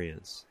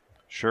experience.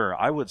 Sure.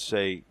 I would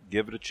say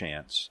give it a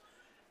chance.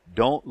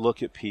 Don't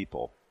look at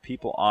people.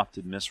 People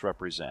often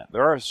misrepresent.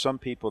 There are some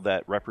people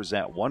that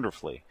represent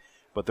wonderfully,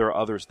 but there are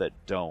others that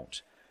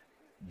don't.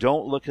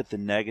 Don't look at the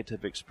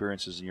negative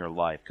experiences in your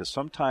life, because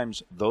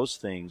sometimes those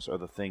things are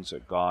the things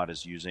that God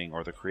is using,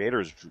 or the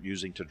Creator is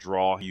using, to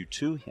draw you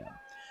to Him.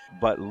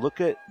 But look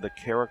at the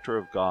character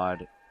of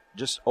God.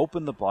 Just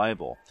open the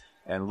Bible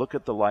and look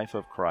at the life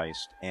of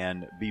Christ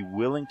and be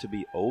willing to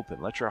be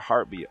open. Let your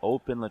heart be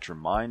open. Let your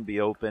mind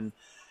be open.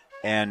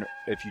 And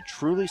if you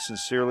truly,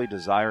 sincerely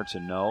desire to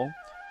know,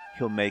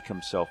 He'll make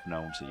Himself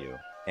known to you.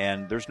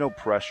 And there's no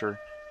pressure.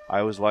 I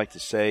always like to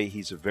say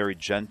He's very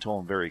gentle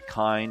and very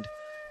kind.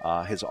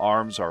 His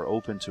arms are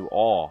open to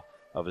all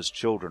of His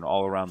children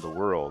all around the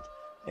world.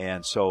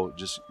 And so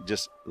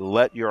just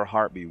let your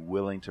heart be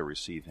willing to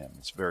receive Him.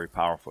 It's very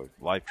powerful,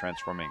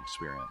 life-transforming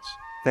experience.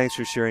 Thanks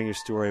for sharing your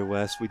story,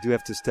 Wes. We do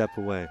have to step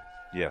away.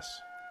 Yes.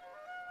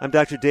 I'm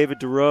Dr. David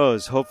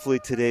DeRose. Hopefully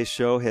today's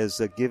show has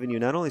given you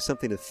not only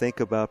something to think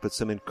about, but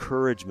some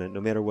encouragement.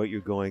 No matter what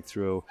you're going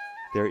through,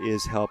 there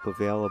is help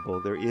available.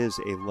 There is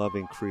a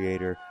loving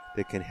Creator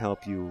that can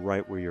help you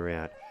right where you're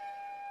at.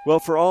 Well,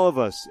 for all of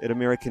us at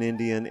American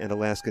Indian and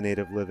Alaska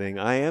Native Living,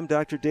 I am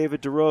Dr.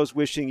 David DeRose,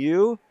 wishing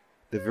you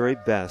the very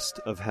best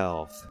of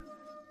health.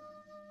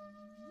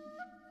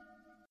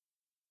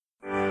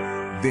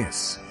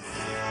 This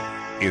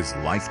is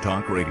Life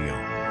Talk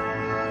Radio.